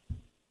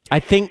 I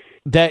think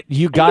that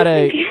you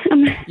gotta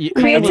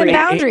Create some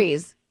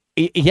boundaries.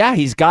 Yeah,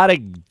 he's gotta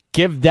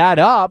give that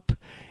up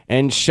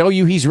and show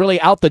you he's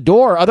really out the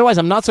door. Otherwise,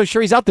 I'm not so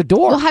sure he's out the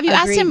door. Well, have you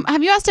asked him?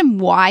 Have you asked him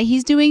why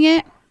he's doing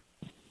it?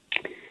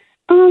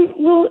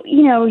 Well,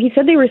 you know, he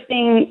said they were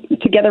staying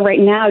together right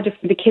now just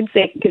for the kids'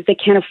 sake because they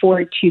can't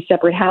afford 2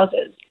 separate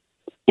houses.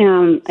 I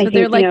So think,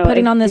 they're like you know,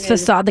 putting on this as soon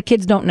as- facade. The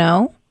kids don't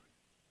know.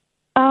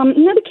 No,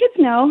 the kids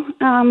know.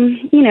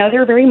 You know,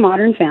 they're a very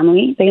modern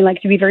family. They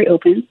like to be very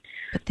open.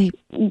 But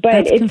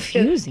it's that's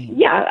confusing. Just,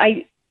 yeah,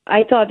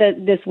 I thought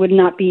that this would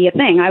not be a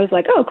thing. I was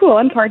like, oh, cool,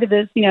 I'm part of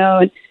this, you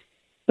know.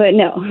 But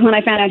no, when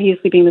I found out he was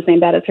sleeping in the same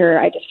bed as her,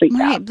 I just freaked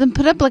out. Then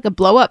put up like a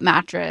blow up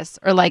mattress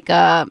or like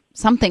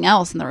something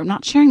else in the room.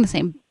 Not sharing the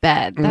same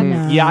bed.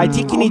 Yeah, I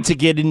think you need to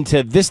get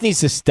into this.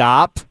 Needs to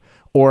stop,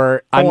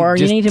 or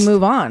you need to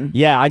move on.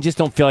 Yeah, I just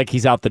don't feel like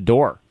he's out the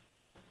door.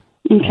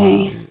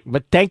 Okay.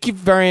 But thank you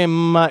very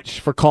much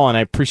for calling.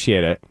 I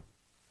appreciate it.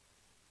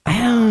 I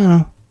don't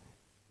know.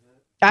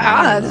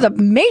 That's a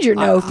major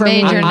no for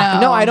me.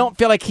 No, I don't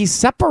feel like he's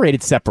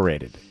separated.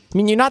 I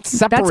mean, you're not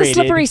separated. That's a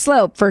slippery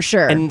slope for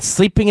sure. And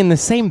sleeping in the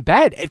same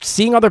bed, it's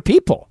seeing other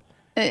people.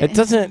 It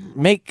doesn't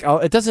make.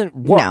 It doesn't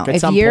work. No, at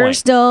if some you're point.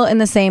 still in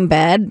the same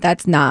bed,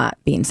 that's not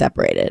being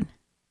separated.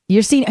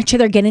 You're seeing each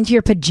other get into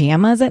your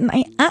pajamas at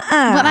night.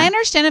 But I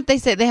understand if they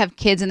say they have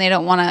kids and they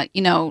don't want to,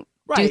 you know,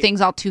 do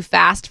things all too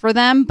fast for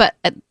them, but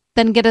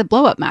then get a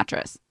blow up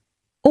mattress.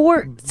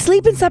 Or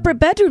sleep in separate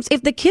bedrooms.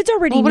 If the kids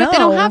already Well, what know. if they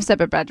don't have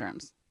separate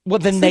bedrooms? Well,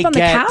 then sleep they on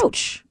get the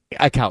couch.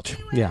 a couch.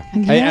 Yeah.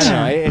 Yeah.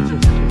 I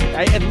don't know.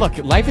 And look,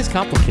 life is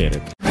complicated.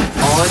 On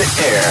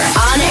air.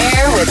 On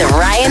air with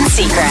Ryan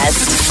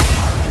Seacrest.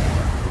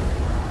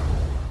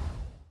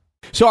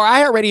 So our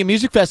iHeartRadio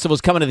Music Festival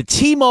is coming to the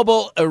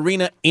T-Mobile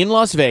Arena in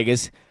Las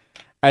Vegas,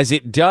 as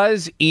it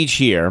does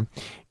each year,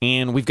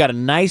 and we've got a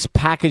nice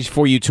package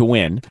for you to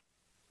win.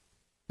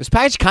 This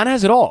package kind of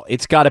has it all.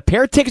 It's got a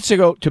pair of tickets to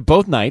go to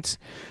both nights.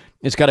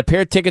 It's got a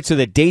pair of tickets to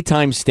the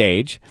daytime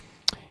stage.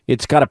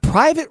 It's got a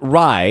private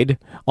ride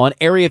on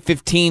Area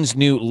 15's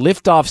new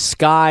Liftoff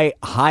Sky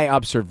High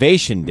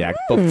Observation Deck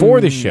before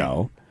the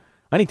show.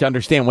 I need to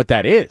understand what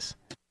that is.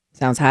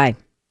 Sounds high.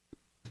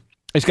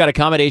 It's got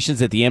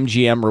accommodations at the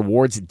MGM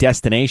Rewards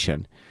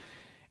destination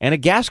and a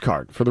gas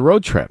card for the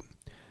road trip.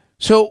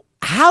 So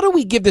how do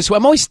we give this away?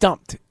 I'm always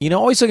stumped. You know,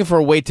 always looking for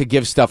a way to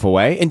give stuff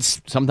away. And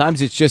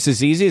sometimes it's just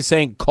as easy as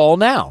saying, call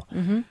now.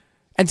 Mm-hmm.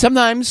 And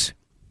sometimes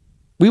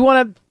we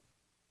want to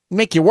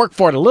make you work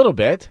for it a little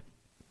bit.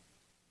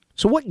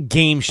 So what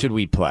game should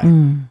we play?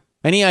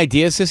 Any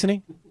ideas,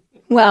 Sissany?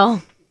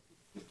 Well,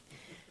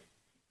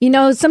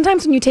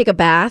 sometimes when you take a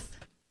bath,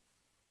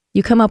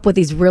 you come up with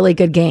these really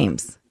good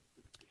games.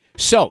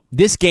 So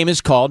this game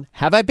is called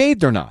Have I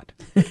Bathed or Not?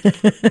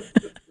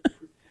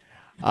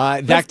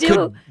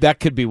 That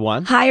could be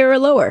one. Higher or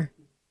lower?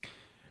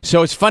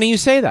 So it's funny you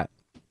say that.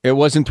 It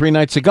wasn't 3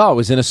 nights ago. I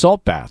was in a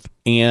salt bath.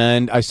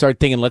 And I started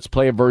thinking, let's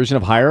play a version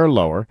of higher or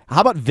lower.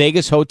 How about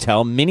Vegas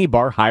Hotel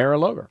minibar, higher or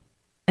lower?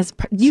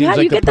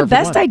 You get the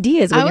best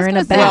ideas when you're in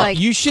a bath. Well,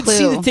 you should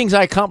see the things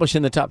I accomplish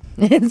in the tub.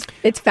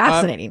 It's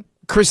fascinating.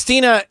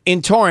 Christina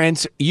in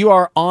Torrance, you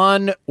are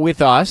on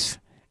with us,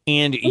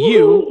 and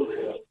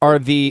you are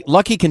the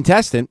lucky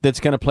contestant that's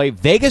going to play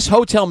Vegas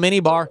Hotel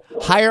minibar,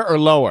 higher or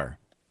lower.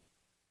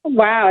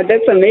 Wow,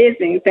 that's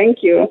amazing. Thank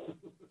you.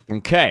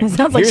 Okay. It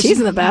sounds like she's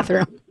in the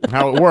bathroom.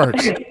 How it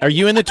works. Are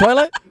you in the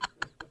toilet?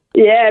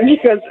 Yeah,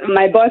 because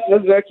my boss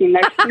was working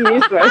next to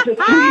me, so I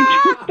just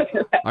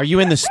Are you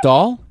in the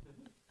stall?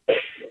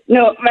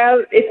 No,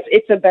 well,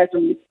 it's a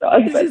bedroom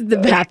stall. This is the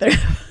bathroom.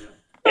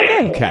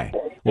 Okay.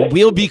 Well,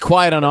 we'll be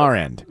quiet on our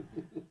end.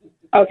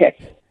 Okay.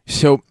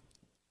 So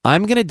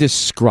I'm going to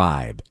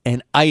describe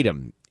an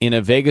item in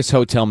a Vegas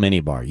Hotel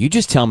minibar. You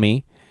just tell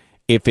me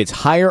if it's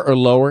higher or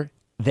lower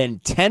than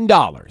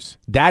 $10.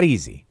 That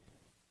easy.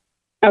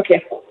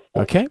 Okay.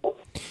 Okay.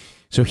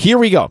 So here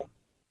we go.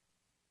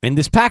 And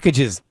this package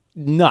is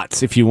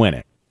nuts if you win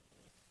it.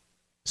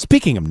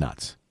 Speaking of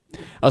nuts,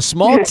 a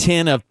small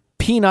tin of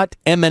peanut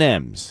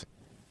M&Ms.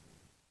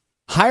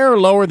 Higher or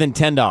lower than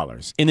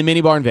 $10 in the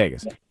minibar in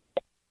Vegas?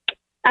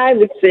 I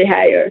would say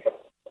higher.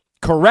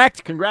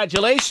 Correct.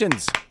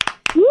 Congratulations.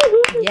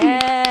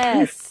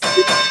 Yes.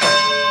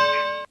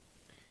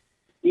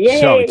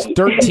 Yay. So it's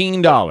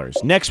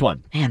 $13. Next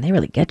one. Man, they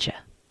really get you.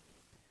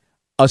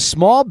 A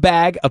small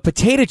bag of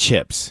potato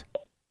chips.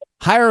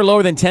 Higher or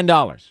lower than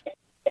 $10?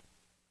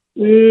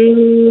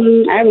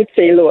 I would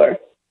say lower.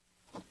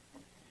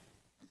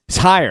 It's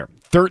higher.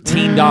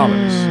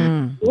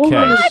 $13. Okay,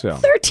 What? so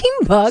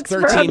 $13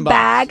 for a $13.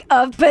 bag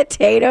of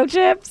potato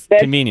chips?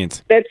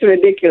 Convenience. That's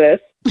ridiculous.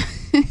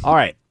 All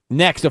right.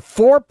 Next, a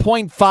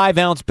 4.5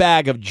 ounce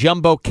bag of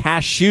jumbo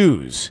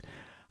cashews.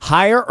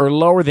 Higher or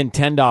lower than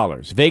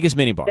 $10? Vegas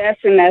minibar.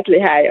 Definitely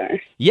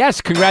higher. Yes,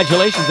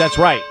 congratulations. That's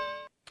right.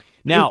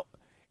 Now,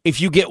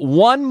 if you get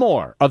one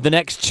more of the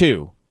next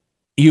two,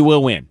 you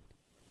will win.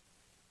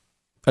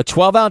 A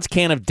 12 ounce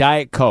can of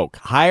Diet Coke.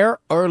 Higher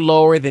or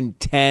lower than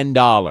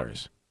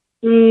 $10?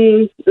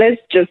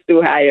 Let's just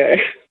do higher.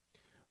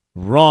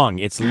 Wrong.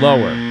 It's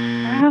lower.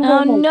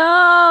 Oh,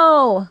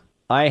 no.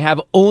 I have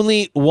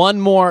only one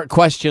more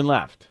question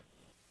left.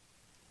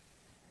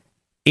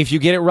 If you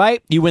get it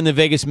right, you win the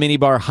Vegas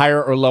minibar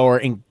higher or lower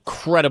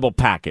incredible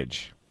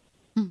package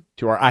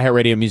to our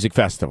iHeartRadio Music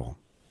Festival.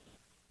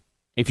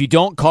 If you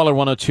don't, caller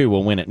 102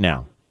 will win it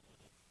now.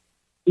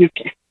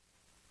 Okay.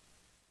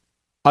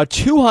 A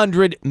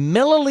 200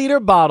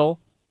 milliliter bottle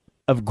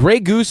of Grey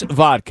Goose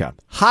vodka.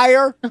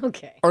 Higher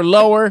or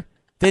lower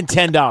than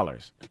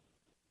 $10?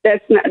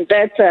 That's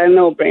a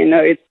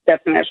no-brainer. It's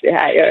definitely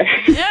higher.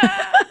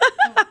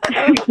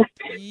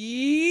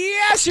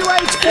 Yes, you're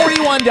right. It's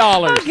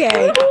 $41.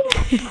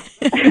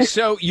 Okay.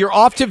 So you're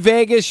off to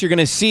Vegas. You're going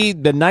to see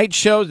the night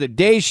shows, the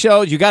day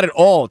shows. You got it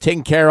all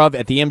taken care of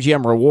at the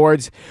MGM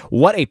Rewards.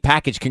 What a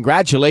package.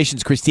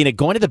 Congratulations, Christina.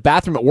 Going to the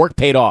bathroom at work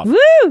paid off.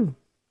 Woo!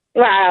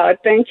 Wow,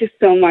 thank you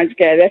so much,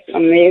 guys. That's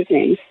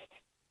amazing.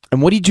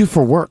 And what do you do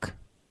for work?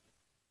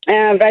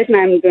 Right now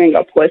I'm doing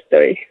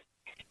upholstery.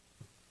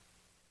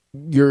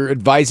 You're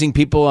advising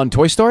people on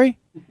Toy Story?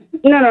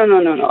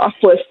 No.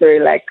 Upholstery,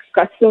 like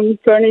custom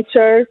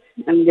furniture.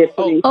 And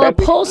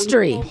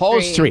upholstery.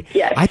 Upholstery.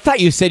 Yes. I thought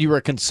you said you were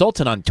a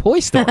consultant on Toy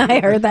Story. I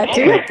heard that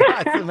too. Oh my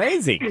God, that's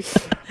amazing.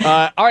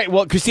 All right,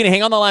 well, Christina,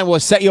 hang on the line. We'll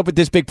set you up with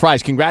this big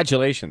prize.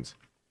 Congratulations.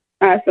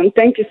 Awesome.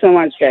 Thank you so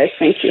much, guys.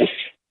 Thank you.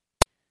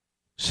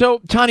 So,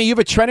 Tanya, you have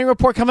a trending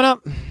report coming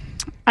up?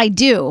 I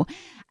do.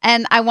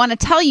 And I want to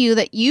tell you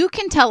that you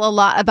can tell a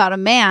lot about a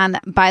man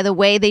by the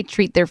way they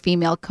treat their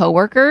female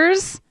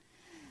coworkers.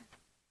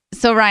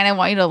 So, Ryan, I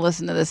want you to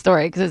listen to this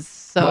story because it's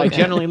so I good.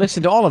 generally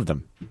listen to all of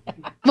them.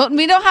 Well,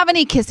 we don't have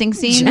any kissing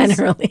scenes.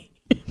 Generally.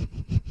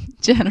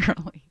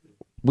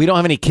 We don't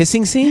have any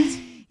kissing scenes?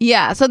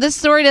 Yeah. So this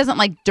story doesn't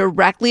like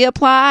directly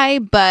apply,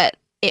 but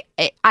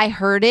I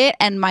heard it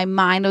and my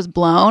mind was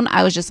blown.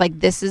 I was just like,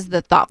 this is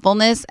the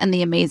thoughtfulness and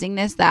the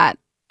amazingness that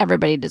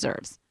everybody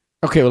deserves.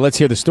 Okay, well, let's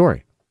hear the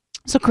story.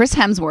 So Chris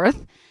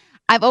Hemsworth,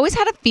 I've always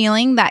had a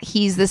feeling that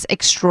he's this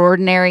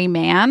extraordinary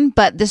man,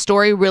 but the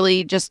story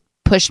really just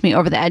pushed me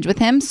over the edge with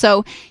him.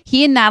 So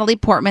he and Natalie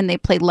Portman, they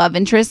played love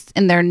interests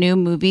in their new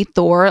movie,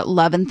 Thor,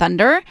 Love and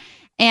Thunder.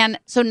 And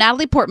so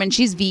Natalie Portman,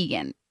 she's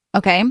vegan.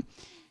 Okay.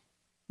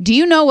 Do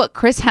you know what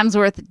Chris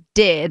Hemsworth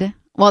did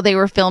while they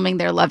were filming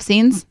their love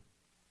scenes?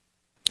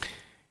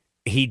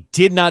 He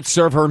did not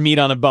serve her meat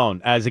on a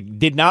bone,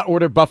 did not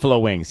order buffalo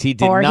wings. He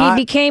did not.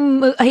 He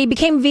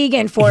became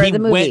vegan for the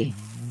movie. Went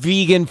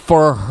vegan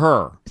for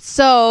her.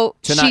 So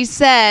To she not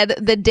said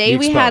the day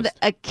be we had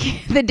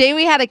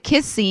a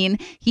kiss scene,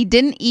 he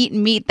didn't eat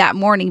meat that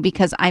morning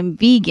because I'm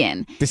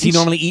vegan. Does he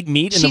normally eat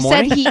meat in the She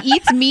morning? said he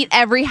eats meat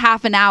every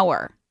half an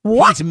hour. He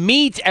eats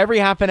meat every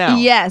half an hour.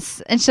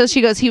 Yes. And so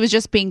she goes, he was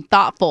just being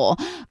thoughtful.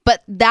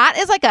 But that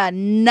is like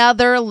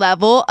another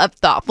level of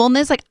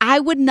thoughtfulness. Like I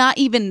would not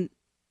even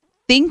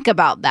think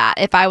about that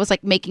if I was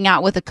like making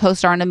out with a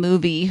co-star in a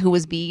movie who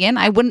was vegan.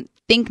 I wouldn't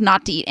think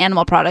not to eat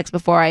animal products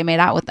before I made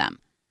out with them.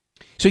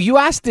 So you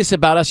asked this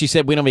about us. You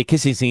said we don't make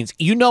kissing scenes.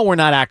 You know we're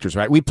not actors,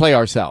 right? We play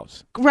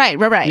ourselves. Right.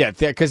 Yeah,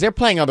 because they're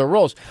playing other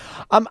roles.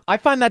 I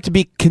find that to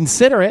be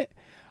considerate.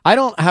 I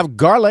don't have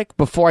garlic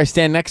before I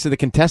stand next to the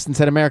contestants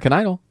at American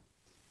Idol.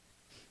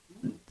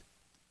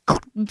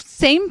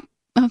 Same.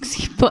 Oh,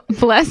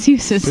 bless you,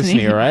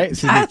 Sisney, all right?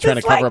 Sisney's trying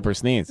to cover up her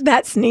sneeze.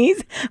 That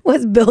sneeze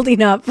was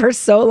building up for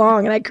so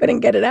long, and I couldn't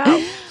get it out.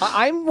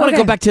 I want to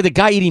go back to the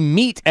guy eating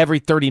meat every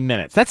 30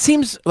 minutes. That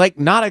seems like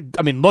not a...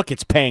 I mean, look,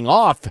 it's paying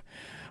off.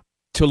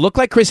 To look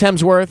like Chris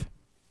Hemsworth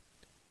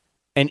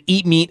and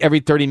eat meat every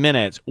 30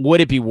 minutes,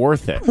 would it be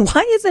worth it?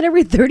 Why is it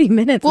every 30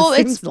 minutes? Well,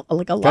 it seems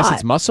like a Guess lot.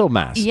 it's muscle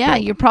mass. Yeah,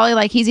 you're probably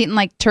like he's eating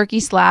like turkey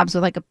slabs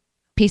with like a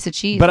piece of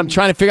cheese. But I'm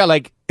trying to figure out,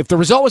 like, if the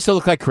result was to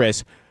look like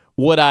Chris,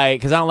 would I,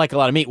 because I don't like a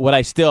lot of meat, would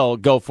I still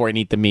go for it and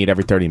eat the meat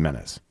every 30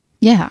 minutes?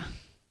 Yeah.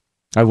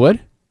 I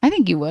would? I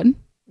think you would.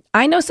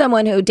 I know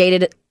someone who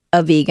dated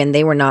a vegan.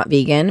 They were not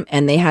vegan,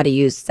 and they had to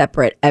use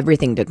separate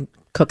everything to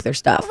cook their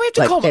stuff. We have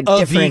to call them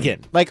a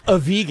vegan. Like a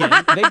vegan.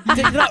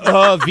 They're not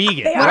a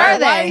vegan. They What are.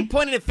 Why are you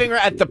pointing a finger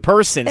at the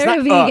person? It's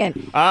They're not,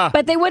 vegan.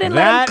 But they wouldn't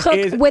let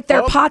them cook with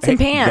their pots and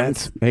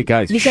pans. Hey,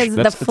 guys. Because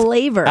the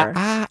flavor.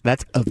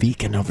 That's a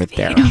vegan over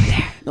there.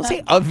 Don't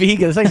say a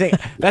vegan. It's like saying,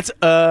 that's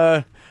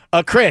a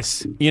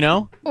Chris, you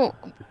know? Well,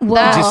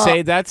 Just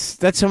say that's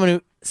someone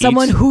who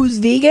someone eats- who's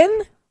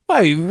vegan?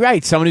 Well, you're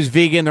right. Someone who's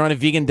vegan, they're on a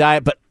vegan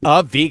diet, but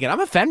a vegan.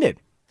 I'm offended.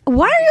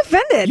 Why are you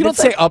offended? You don't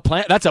That's say a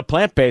plant. That's a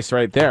plant-based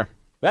right there.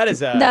 That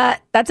is a...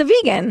 That's a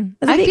vegan.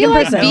 That's a I vegan feel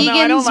like person.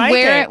 vegans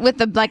wear it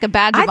with like a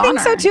badge of I think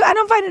so honor. too. I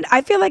don't find it.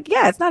 I feel like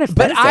it's not offensive.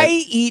 But I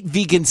eat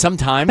vegan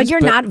sometimes. But you're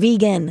not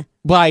vegan.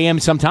 Well, I am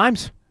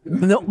sometimes.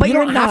 No, but you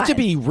you're don't not. have to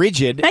be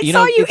rigid. I you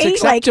saw know, you it's ate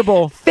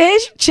acceptable. like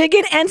fish,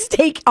 chicken, and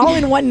steak all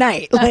in one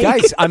night. Like,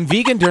 Guys, I'm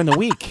vegan during the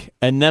week,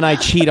 and then I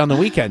cheat on the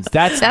weekends.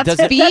 That's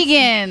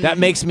vegan. That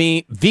makes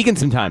me vegan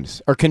sometimes,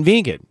 or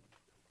convenient.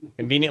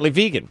 Conveniently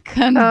vegan.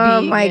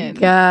 Oh my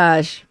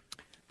gosh.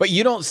 But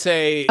you don't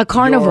say A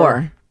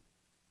carnivore.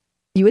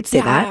 You would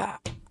say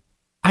that.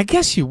 I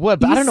guess you would,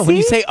 but You I don't know. When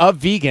you see? say a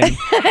vegan,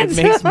 it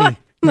makes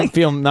me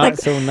feel not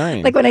so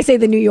nice. Like when I say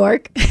the New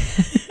York.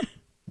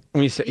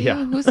 When you say,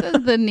 yeah. Who says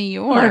the New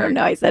York? I don't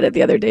know. I said it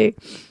the other day.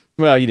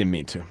 Well, you didn't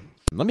mean to.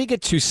 Let me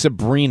get to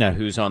Sabrina,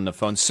 who's on the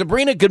phone.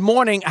 Sabrina, good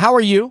morning. How are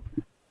you?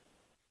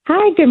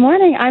 Hi, good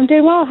morning. I'm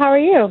doing well. How are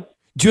you?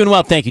 Doing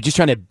well, thank you. Just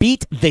trying to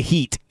beat the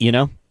heat, you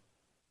know?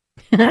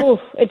 Oof,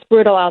 it's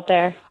brutal out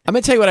there. I'm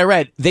going to tell you what I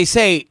read. They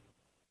say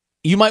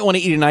you might want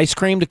to eat an ice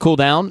cream to cool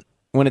down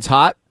when it's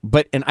hot,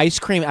 but an ice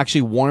cream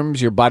actually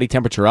warms your body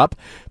temperature up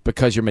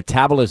because your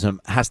metabolism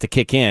has to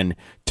kick in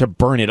to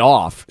burn it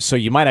off. So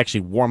you might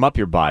actually warm up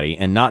your body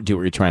and not do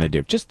what you're trying to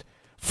do. Just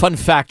fun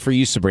fact for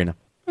you, Sabrina.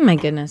 Oh my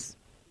goodness.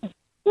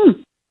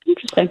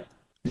 Interesting.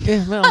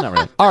 Yeah, well, not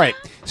really. All right.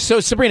 So,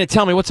 Sabrina,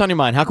 tell me, what's on your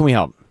mind? How can we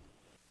help?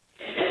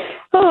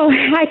 Oh,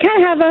 I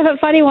kind of have a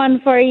funny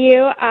one for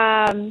you.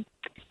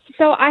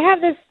 So I have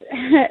this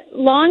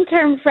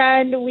long-term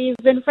friend. We've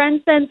been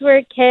friends since we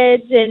were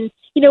kids, and,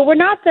 you know, we're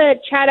not the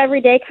chat every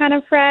day kind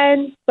of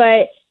friends,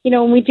 but, you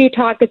know, when we do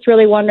talk, it's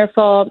really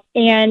wonderful.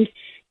 And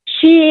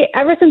she,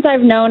 ever since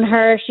I've known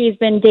her, she's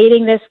been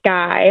dating this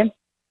guy.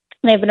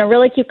 They've been a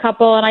really cute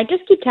couple, and I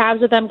just keep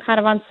tabs with them kind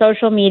of on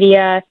social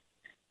media.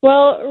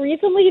 Well,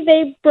 recently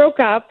they broke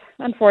up,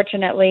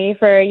 unfortunately,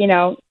 for, you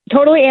know,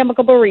 totally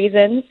amicable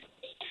reasons.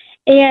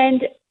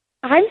 And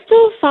I'm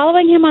still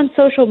following him on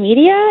social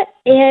media,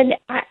 and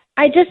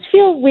I just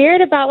feel weird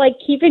about, like,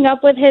 keeping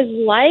up with his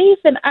life.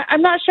 And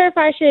I'm not sure if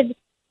I should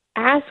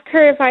ask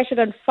her if I should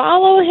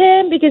unfollow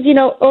him because, you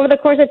know, over the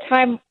course of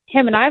time,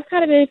 him and I have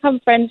kind of become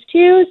friends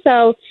too.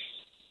 So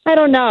I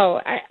don't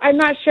know. I'm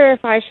not sure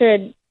if I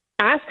should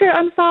ask her to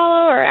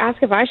unfollow or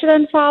ask if I should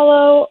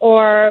unfollow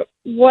or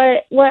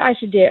what I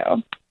should do.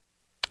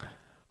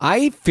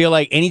 I feel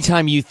like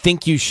anytime you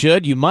think you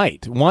should, you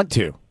might want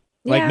to.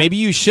 Like, Yeah. maybe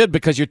you should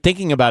because you're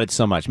thinking about it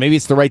so much. Maybe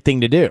it's the right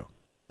thing to do.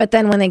 But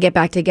then when they get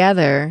back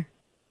together.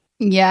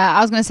 Yeah, I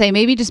was going to say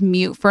maybe just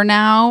mute for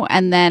now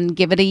and then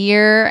give it a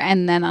year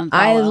and then unfollow.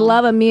 I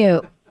love a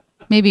mute.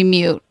 Maybe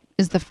mute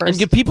is the first. And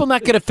do people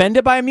not get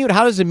offended by a mute?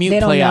 How does a mute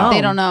They don't play out? know.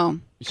 They don't know.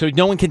 So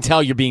no one can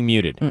tell you're being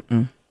muted.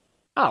 Oh,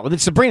 well, then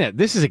Sabrina,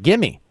 this is a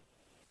gimme.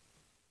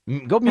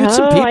 Go mute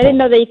some people. I didn't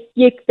know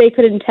they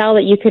couldn't tell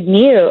that you could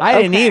mute.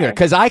 I didn't either,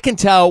 because I can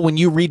tell when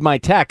you read my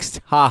text.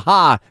 Ha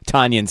ha,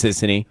 Tanya and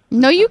Sissany.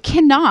 No, you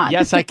cannot.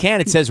 Yes, I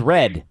can. It says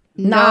red.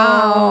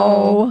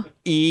 No.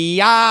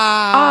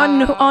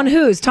 Yeah. On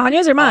whose?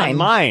 Tanya's or mine?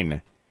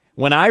 Mine.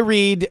 When I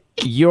read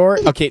your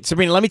okay,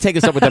 Sabrina, let me take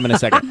this up with them in a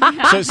second.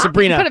 So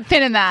Sabrina, Put a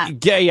pin in that.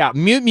 yeah,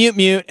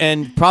 mute,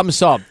 and problem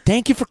solved.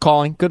 Thank you for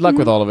calling. Good luck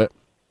with all of it.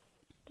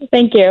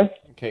 Thank you.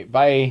 Okay,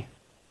 bye.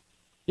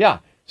 Yeah,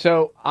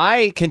 so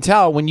I can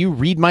tell when you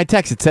read my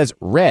text, it says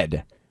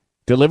red,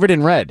 delivered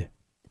in red.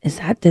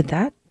 Did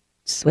that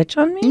switch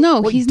on me?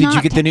 No, he's Did not.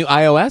 you get the new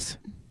iOS?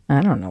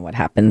 I don't know what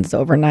happens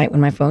overnight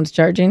when my phone's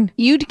charging.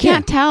 You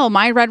can't tell.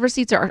 My read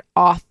receipts are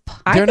off.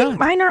 I think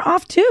mine are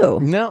off too.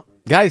 No,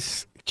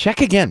 guys, check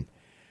again.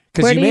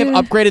 Because Where you do may you-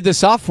 have upgraded the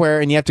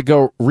software and you have to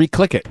go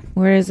re-click it.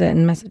 Where is it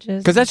in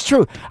messages? Because that's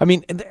true. I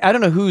mean, I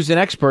don't know who's an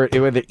expert,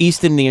 whether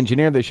Easton, the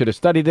engineer that should have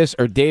studied this,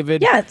 or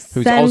David,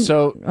 who's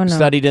also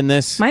studied in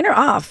this. Mine are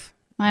off.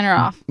 Mine are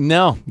off.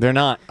 No, they're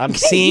not. I'm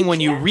seeing when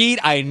you read.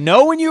 I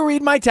know when you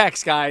read my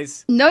text,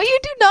 guys. No, you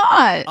do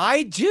not.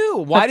 I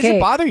do. Why does it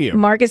bother you?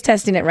 Mark is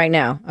testing it right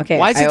now. Okay.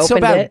 Why is I it so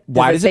opened bad?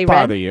 Why does say it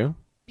bother red? you?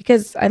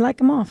 Because I like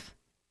them off.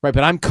 Right,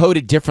 but I'm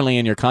coded differently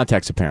in your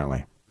contacts,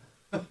 apparently.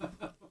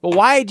 But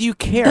why do you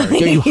care? Are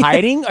you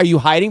hiding? Are you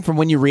hiding from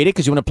when you read it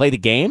because you want to play the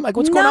game? Like,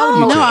 what's going on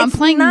with you? No, two? I'm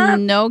playing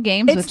no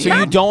games with So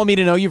you don't want me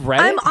to know you've read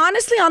I'm it?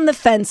 honestly on the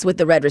fence with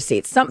the red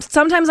receipts.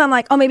 Sometimes I'm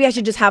like, oh, maybe I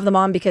should just have them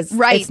on because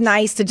it's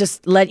nice to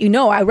just let you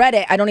know I read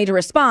it. I don't need to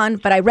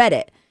respond, but I read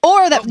it.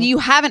 Or that you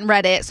haven't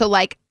read it, so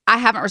like I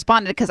haven't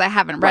responded because I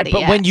haven't read it But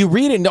yet. when you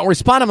read it and don't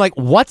respond, I'm like,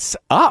 what's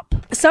up?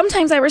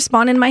 Sometimes I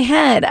respond in my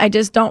head. I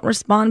just don't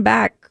respond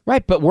back.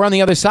 Right, but we're on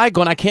the other side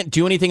going, I can't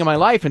do anything in my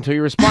life until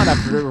you respond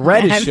after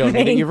red is shown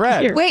me that you've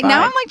read. Wait,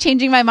 now I'm like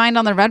changing my mind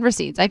on the read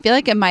receipts. I feel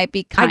like it might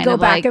be kind I go of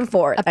back like and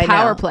forth. a I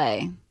power know.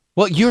 play.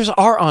 Well, yours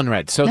are on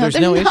red, so there's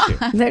they're no not. issue.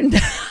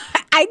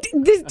 I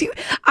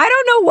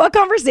don't know what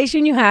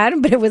conversation you had,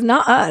 but it was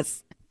not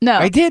us. No.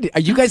 I did.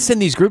 You guys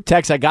send these group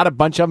texts. I got a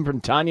bunch of them from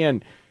Tanya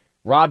and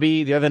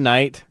Robbie the other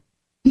night.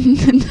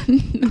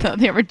 No,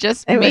 they were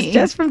just It me. was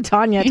just from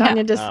Tanya. Yeah.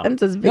 Tanya just Oh.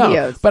 sent us No,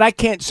 videos. but I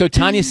can't. So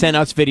Tanya sent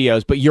us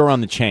videos, but you're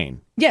on the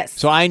chain. Yes.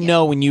 So I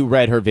know when you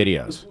read her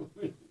videos.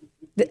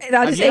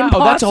 That's Yeah,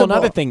 oh, that's a whole impossible.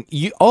 other thing.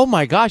 Oh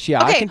my gosh,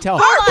 yeah, I Okay, can tell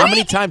hold how on.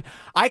 many times.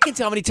 I can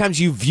tell how many times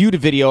you viewed a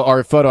video or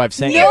a photo I've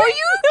sent No, you.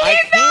 you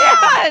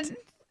cannot.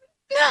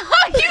 No,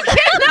 you cannot.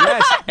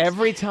 Yes,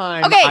 every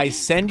time Okay. I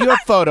send you a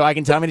photo, I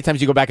can tell how many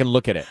times you go back and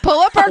look at it. Pull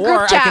up our Or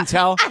group chat. I can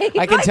tell.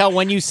 I can tell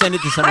when you send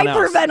it to someone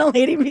else.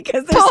 Hyperventilating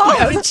because there's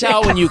I no can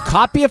tell when you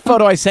copy a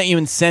photo I sent you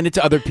and send it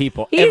to other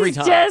people every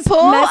time.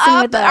 Pull messing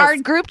up with us. our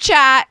group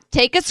chat,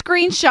 take a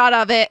screenshot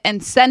of it,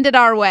 and send it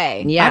our way.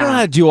 I don't know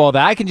how to do all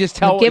that. I can just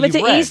tell. Give what it to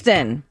you've read.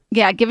 Easton.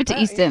 Yeah, give it to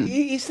Easton.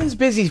 Easton's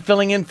busy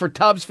filling in for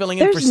Tubbs, filling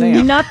in for There's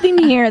Sam. nothing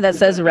here that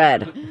says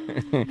red.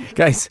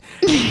 Guys,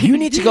 you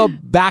need to go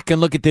back and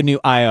look at the new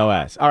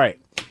iOS. All right.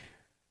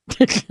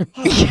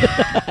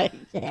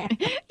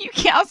 You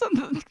can't also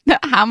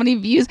how many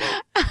views.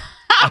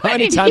 How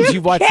many times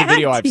you've watched the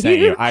video I've sent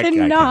you? You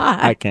cannot.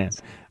 I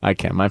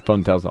can't. My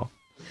phone tells all.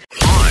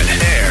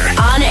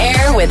 On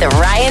air with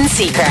Ryan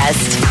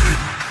Seacrest.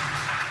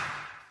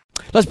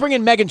 Let's bring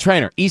in Megan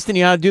Trainor. Easton,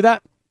 you know how to do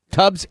that?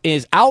 Tubbs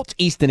is out.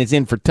 Easton is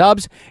in for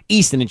Tubbs.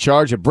 Easton in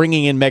charge of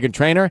bringing in Megan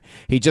Trainor.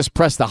 He just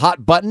pressed the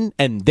hot button,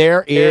 and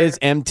there is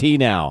MT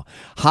now.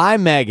 Hi,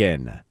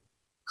 Megan.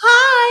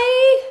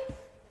 Hi.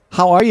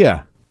 How are you?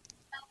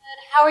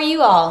 How are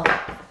you all?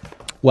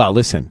 Well,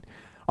 listen,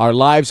 our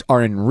lives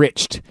are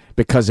enriched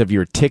because of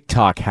your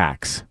TikTok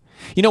hacks.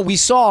 You know, we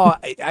saw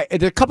there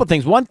are a couple of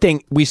things. One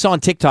thing we saw on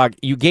TikTok,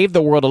 you gave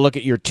the world a look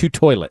at your two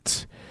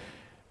toilets,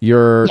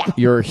 your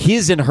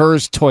his and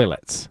hers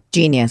toilets.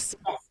 Genius.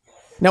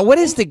 Now, what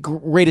is the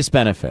greatest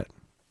benefit?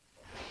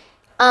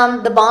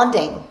 The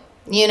bonding,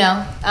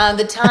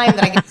 the time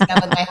that I get to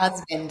spend with my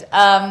husband.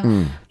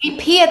 We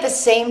pee at the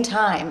same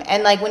time.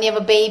 And like when you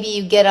have a baby,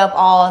 you get up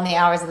all in the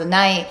hours of the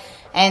night.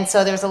 And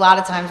so there was a lot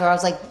of times where I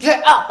was like,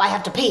 get up, I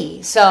have to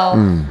pee. So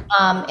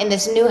in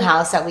this new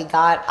house that we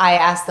got, I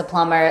asked the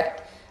plumber,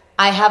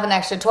 I have an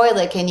extra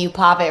toilet. Can you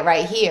pop it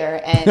right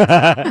here? And,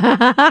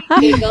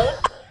 and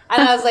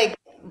I was like,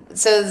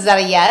 so is that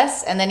a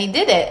yes? And then he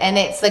did it. And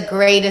it's the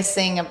greatest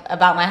thing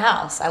about my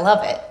house. I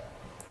love it.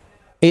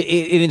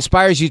 It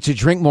inspires you to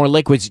drink more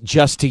liquids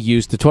just to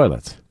use the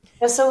toilets.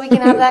 Just so we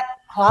can have that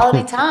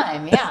quality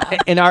time. Yeah.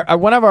 And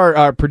one of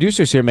our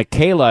producers here,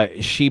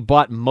 Michaela, she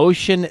bought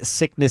motion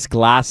sickness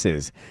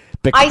glasses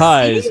because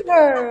I see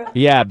her.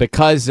 Yeah,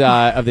 because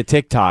of the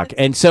TikTok.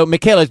 And so,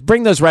 Michaela,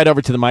 bring those right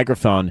over to the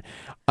microphone.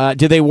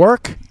 Do they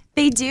work?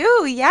 They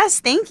do.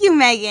 Yes. Thank you,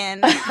 Megan.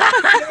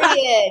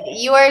 Period.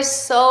 You are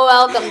so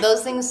welcome.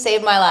 Those things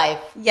saved my life.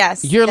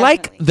 Yes. You're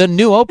like the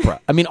new Oprah.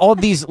 I mean, all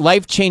these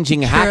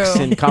life-changing hacks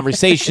and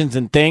conversations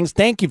and things.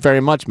 Thank you very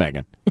much,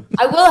 Megan.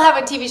 I will have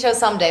a TV show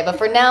someday, but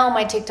for now,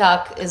 my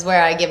TikTok is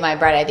where I give my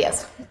bright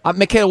ideas.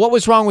 Michaela, what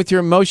was wrong with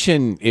your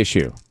motion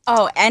issue?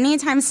 Oh,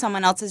 anytime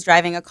someone else is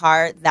driving a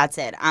car, that's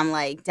it. I'm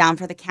like down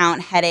for the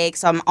count, headache,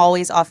 so I'm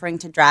always offering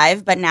to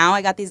drive. But now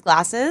I got these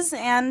glasses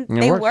and It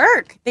they works.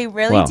 work. They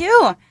really Well.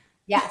 do.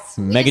 Yes.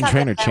 Megan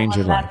Trainor changed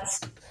your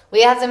life.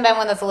 We have to invent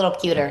one that's a little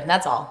cuter.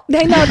 That's all.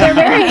 They know they're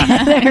very.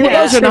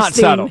 Those are not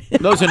subtle.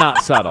 Those are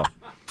not subtle.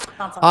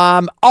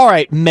 All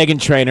right, Meghan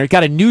Trainor,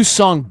 got a new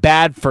song,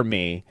 Bad for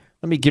Me.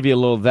 Let me give you a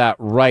little of that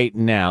right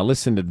now.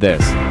 Listen to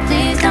this.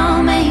 Please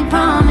don't make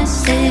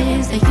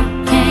promises that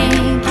you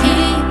can't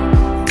keep.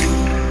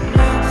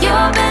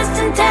 Your best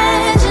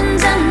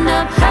intentions end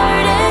up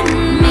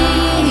hurting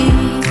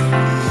me.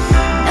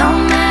 No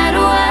matter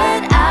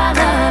what, I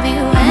love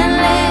you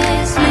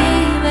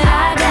endlessly, but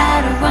I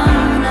gotta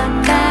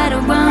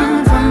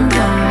run from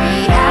your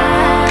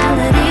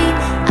reality.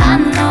 I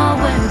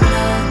know we're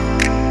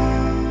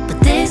good, but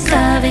this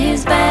love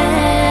is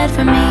bad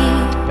for me.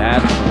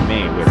 Bad for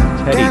Me with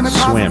Teddy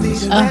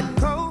Swims.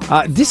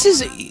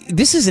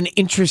 This is an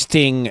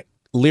interesting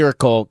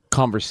lyrical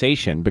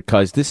conversation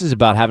because this is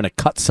about having to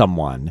cut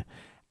someone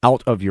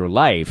out of your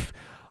life,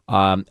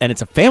 and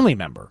it's a family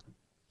member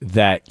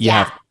that you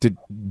have to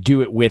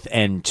do it with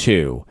and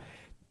to.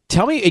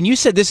 Tell me, and you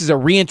said this is a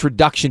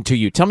reintroduction to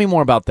you. Tell me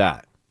more about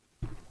that.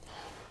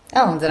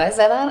 Oh, did I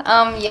say that?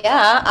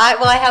 Yeah.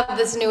 I have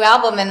this new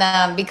album,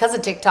 and because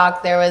of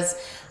TikTok, there was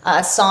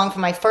a song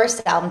from my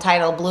first album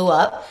titled Blew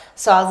Up.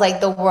 So I was like,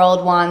 the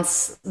world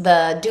wants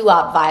the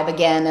doo-wop vibe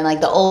again and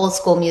like the old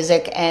school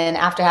music. And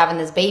after having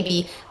this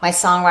baby, my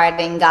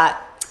songwriting got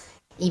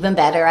even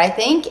better, I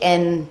think.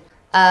 And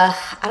I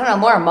don't know,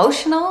 more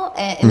emotional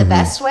in the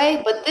best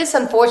way. But this,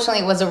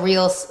 unfortunately, was a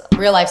real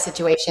life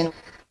situation.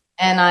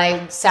 And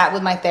I sat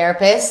with my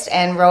therapist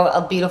and wrote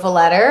a beautiful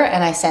letter,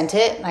 and I sent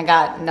it, and I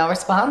got no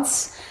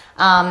response.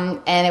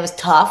 And it was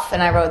tough,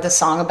 and I wrote this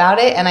song about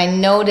it. And I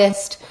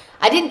noticed,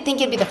 I didn't think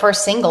it'd be the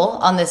first single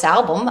on this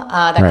album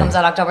that comes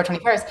out October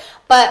 21st,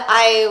 but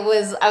I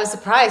was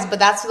surprised. But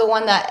that's the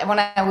one that when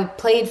we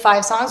played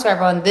 5 songs for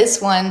everyone, this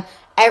one,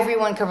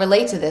 everyone could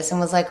relate to this and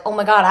was like, oh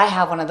my God, I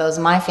have one of those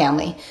in my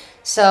family.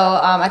 So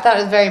I thought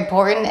it was very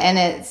important.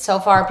 And so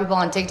far people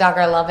on TikTok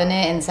are loving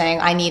it and saying,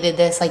 I needed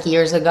this like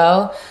years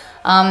ago.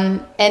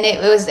 And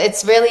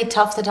it's really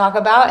tough to talk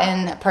about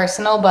and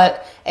personal,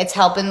 but it's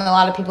helping a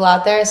lot of people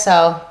out there.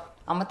 So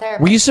I'm a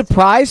therapist. Were you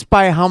surprised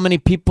by how many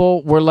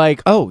people were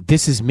like, oh,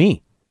 this is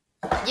me?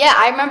 Yeah,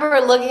 I remember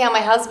looking at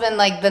my husband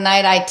like the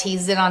night I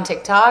teased it on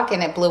TikTok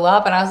and it blew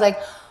up, and I was like,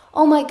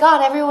 oh my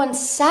God, everyone's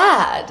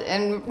sad.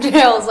 And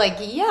I was like,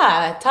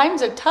 yeah,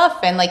 times are tough,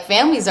 and like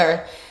families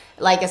are,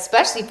 like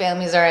especially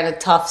families are in a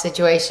tough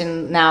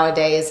situation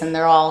nowadays, and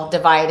they're all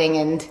dividing,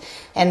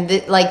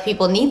 and like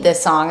people need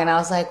this song. And I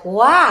was like,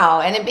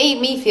 wow. And it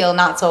made me feel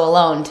not so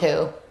alone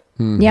too.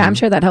 Yeah, I'm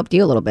sure that helped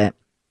you a little bit.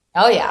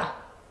 Oh yeah.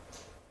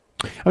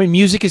 I mean,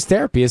 music is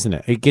therapy, isn't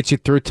it? It gets you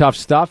through tough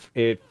stuff.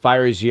 It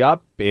fires you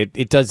up.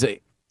 It does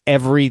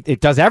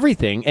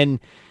everything. And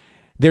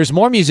there's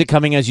more music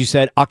coming, as you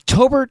said,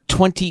 October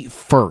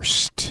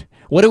 21st.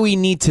 What do we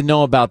need to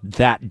know about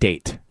that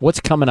date? What's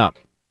coming up?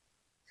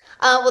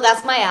 Well,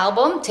 that's my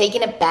album,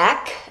 Taking It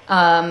Back.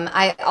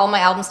 All my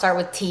albums start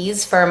with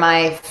T's for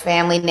my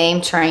family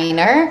name,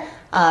 Trainer,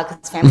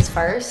 because family's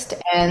first.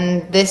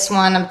 And this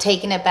one, I'm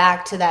taking it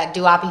back to that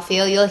doo-wop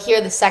feel. You'll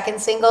hear the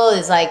second single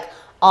is like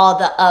all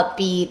the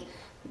upbeat,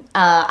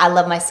 I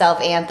love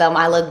myself anthem,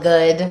 I look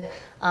good.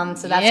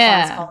 So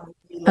that's fun.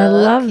 I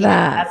love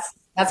that.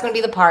 That's going to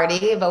be the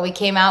party, but we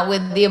came out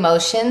with the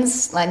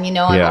emotions, letting you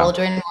know I'm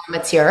older and more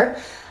mature.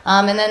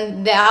 And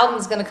then the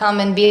album's going to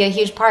come and be a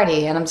huge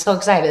party, and I'm so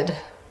excited.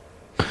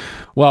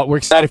 Well, we're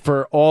excited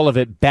for all of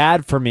it.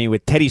 Bad for Me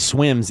with Teddy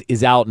Swims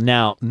is out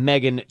now.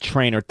 Meghan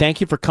Trainor,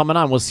 thank you for coming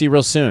on. We'll see you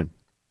real soon.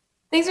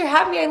 Thanks for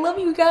having me. I love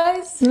you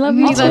guys. Love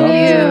you.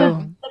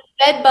 The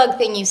bed bug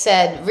thing you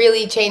said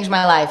really changed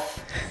my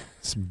life.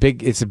 It's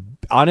big.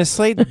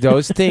 Honestly,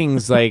 those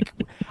things, like,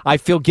 I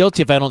feel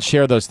guilty if I don't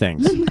share those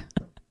things.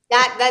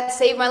 That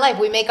saved my life.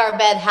 We make our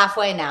bed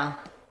halfway now.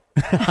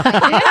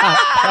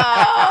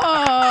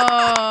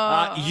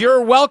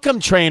 You're welcome,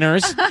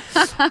 trainers.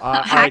 All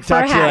right,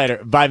 talk to you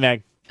later. Bye,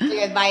 Meg.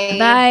 Bye.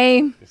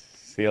 Bye.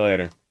 See you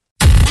later.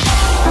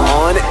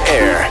 On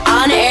air.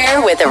 On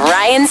air with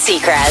Ryan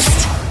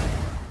Seacrest.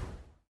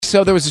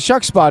 So there was a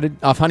shark spotted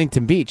off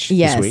Huntington Beach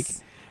Yes. this week.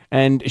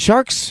 And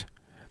sharks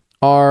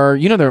are,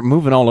 they're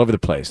moving all over the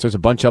place. There's a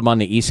bunch of them on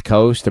the East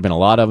Coast. There have been a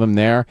lot of them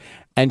there.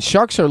 And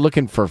sharks are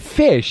looking for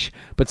fish,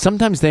 but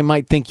sometimes they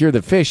might think you're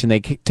the fish and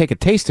they take a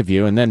taste of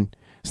you, and then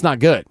it's not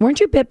good. Weren't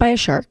you bit by a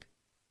shark?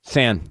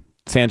 Sand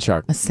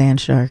shark. A sand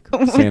shark.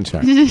 Sand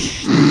shark. Do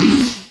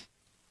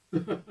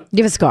you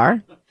have a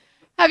scar?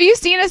 Have you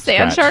seen a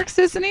sand Scratch.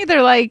 shark, Sissany?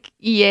 They're like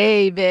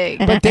yay big.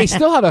 But they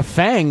still have a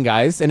fang,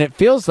 guys, and it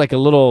feels like a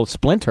little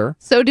splinter.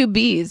 So do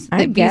bees.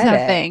 I Bees get have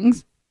it.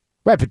 fangs.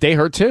 Right, but they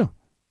hurt too.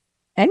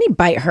 Any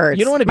bite hurts.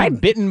 You don't want to be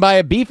bitten by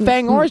a bee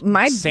fang or a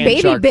my sand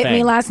baby shark bit fang.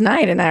 me last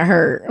night and that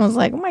hurt. I was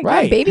like, oh my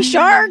Right. God, baby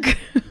shark.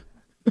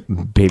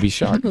 Baby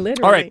shark.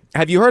 Literally. All right,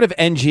 have you heard of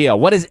NGL?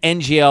 What is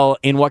NGL?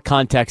 In what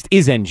context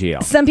is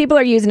NGL? Some people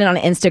are using it on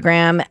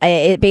Instagram.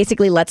 It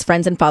basically lets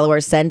friends and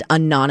followers send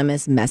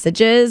anonymous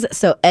messages.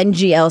 So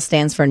NGL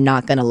stands for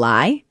not gonna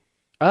lie.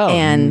 Oh,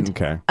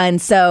 okay.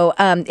 And so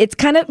it's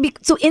kind of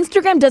so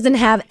Instagram doesn't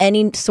have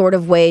any sort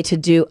of way to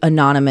do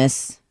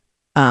anonymous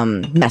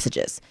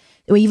messages.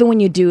 Even when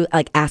you do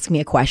like ask me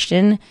a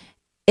question,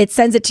 it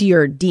sends it to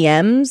your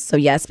DMs. So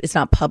yes, it's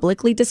not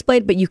publicly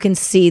displayed, but you can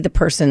see the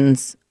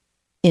person's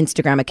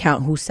Instagram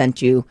account who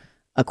sent you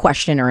a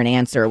question or an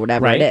answer or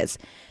whatever Right. it is.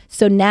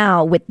 So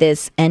now with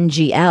this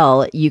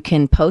NGL, you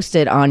can post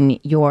it on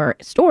your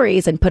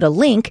stories and put a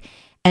link,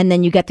 and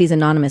then you get these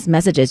anonymous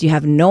messages. You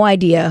have no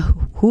idea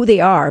who they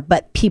are,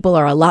 but people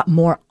are a lot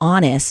more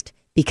honest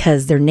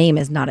because their name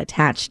is not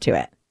attached to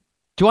it.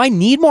 Do I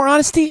need more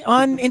honesty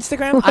on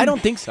Instagram? I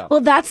don't think so.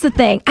 Well, that's the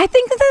thing. I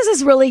think that this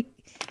is really,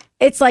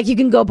 it's like you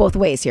can go both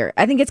ways here.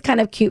 I think it's kind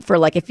of cute for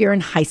like if you're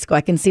in high school.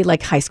 I can see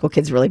like high school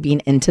kids really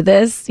being into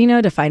this,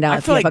 to find out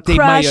if you have a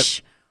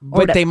crush.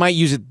 But they might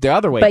use it the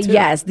other way, But too.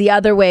 yes, the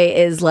other way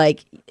is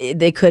like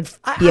they could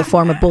be a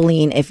form of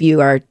bullying if you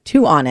are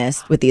too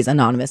honest with these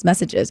anonymous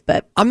messages.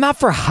 But I'm not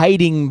for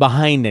hiding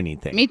behind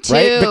anything. Me too,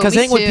 Right? Because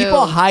me I think when too.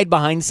 people hide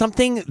behind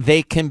something,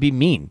 they can be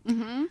mean.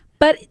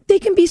 But they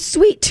can be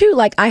sweet too.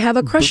 Like I have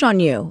a crush on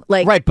you.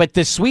 Like Right, but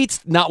the sweet's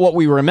not what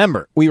we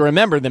remember. We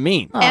remember the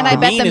mean. And I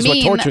bet is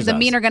what tortures the us.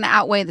 mean are going to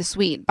outweigh the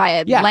sweet by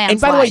a Yeah, landslide.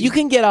 and by the way, you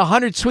can get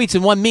 100 sweets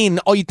in one mean.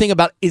 All you think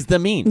about is the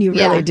mean. You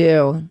really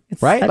do.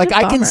 It's Right? such Like a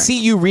I can bummer. see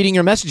you reading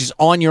your messages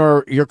on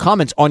your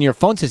comments on your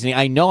phone system.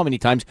 I know how many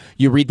times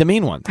you read the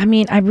mean ones. I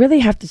mean, I really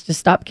have to just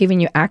stop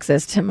giving you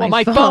access to my Well,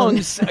 my phone.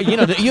 phones, you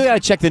got to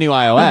check the new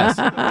iOS.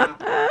 On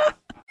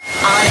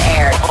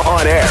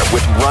air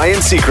with Ryan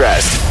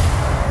Seacrest.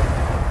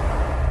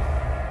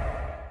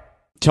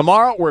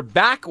 Tomorrow, we're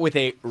back with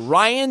a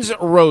Ryan's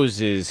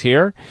Roses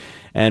here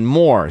and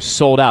more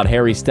sold out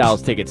Harry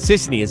Styles tickets.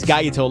 Sisney has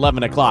got you till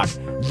 11 o'clock.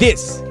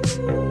 This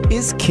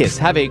is KISS.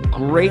 Have a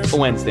great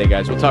Wednesday,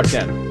 guys. We'll talk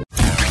then.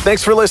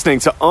 Thanks for listening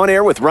to On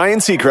Air with Ryan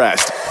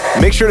Seacrest.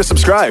 Make sure to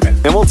subscribe,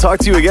 and we'll talk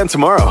to you again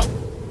tomorrow.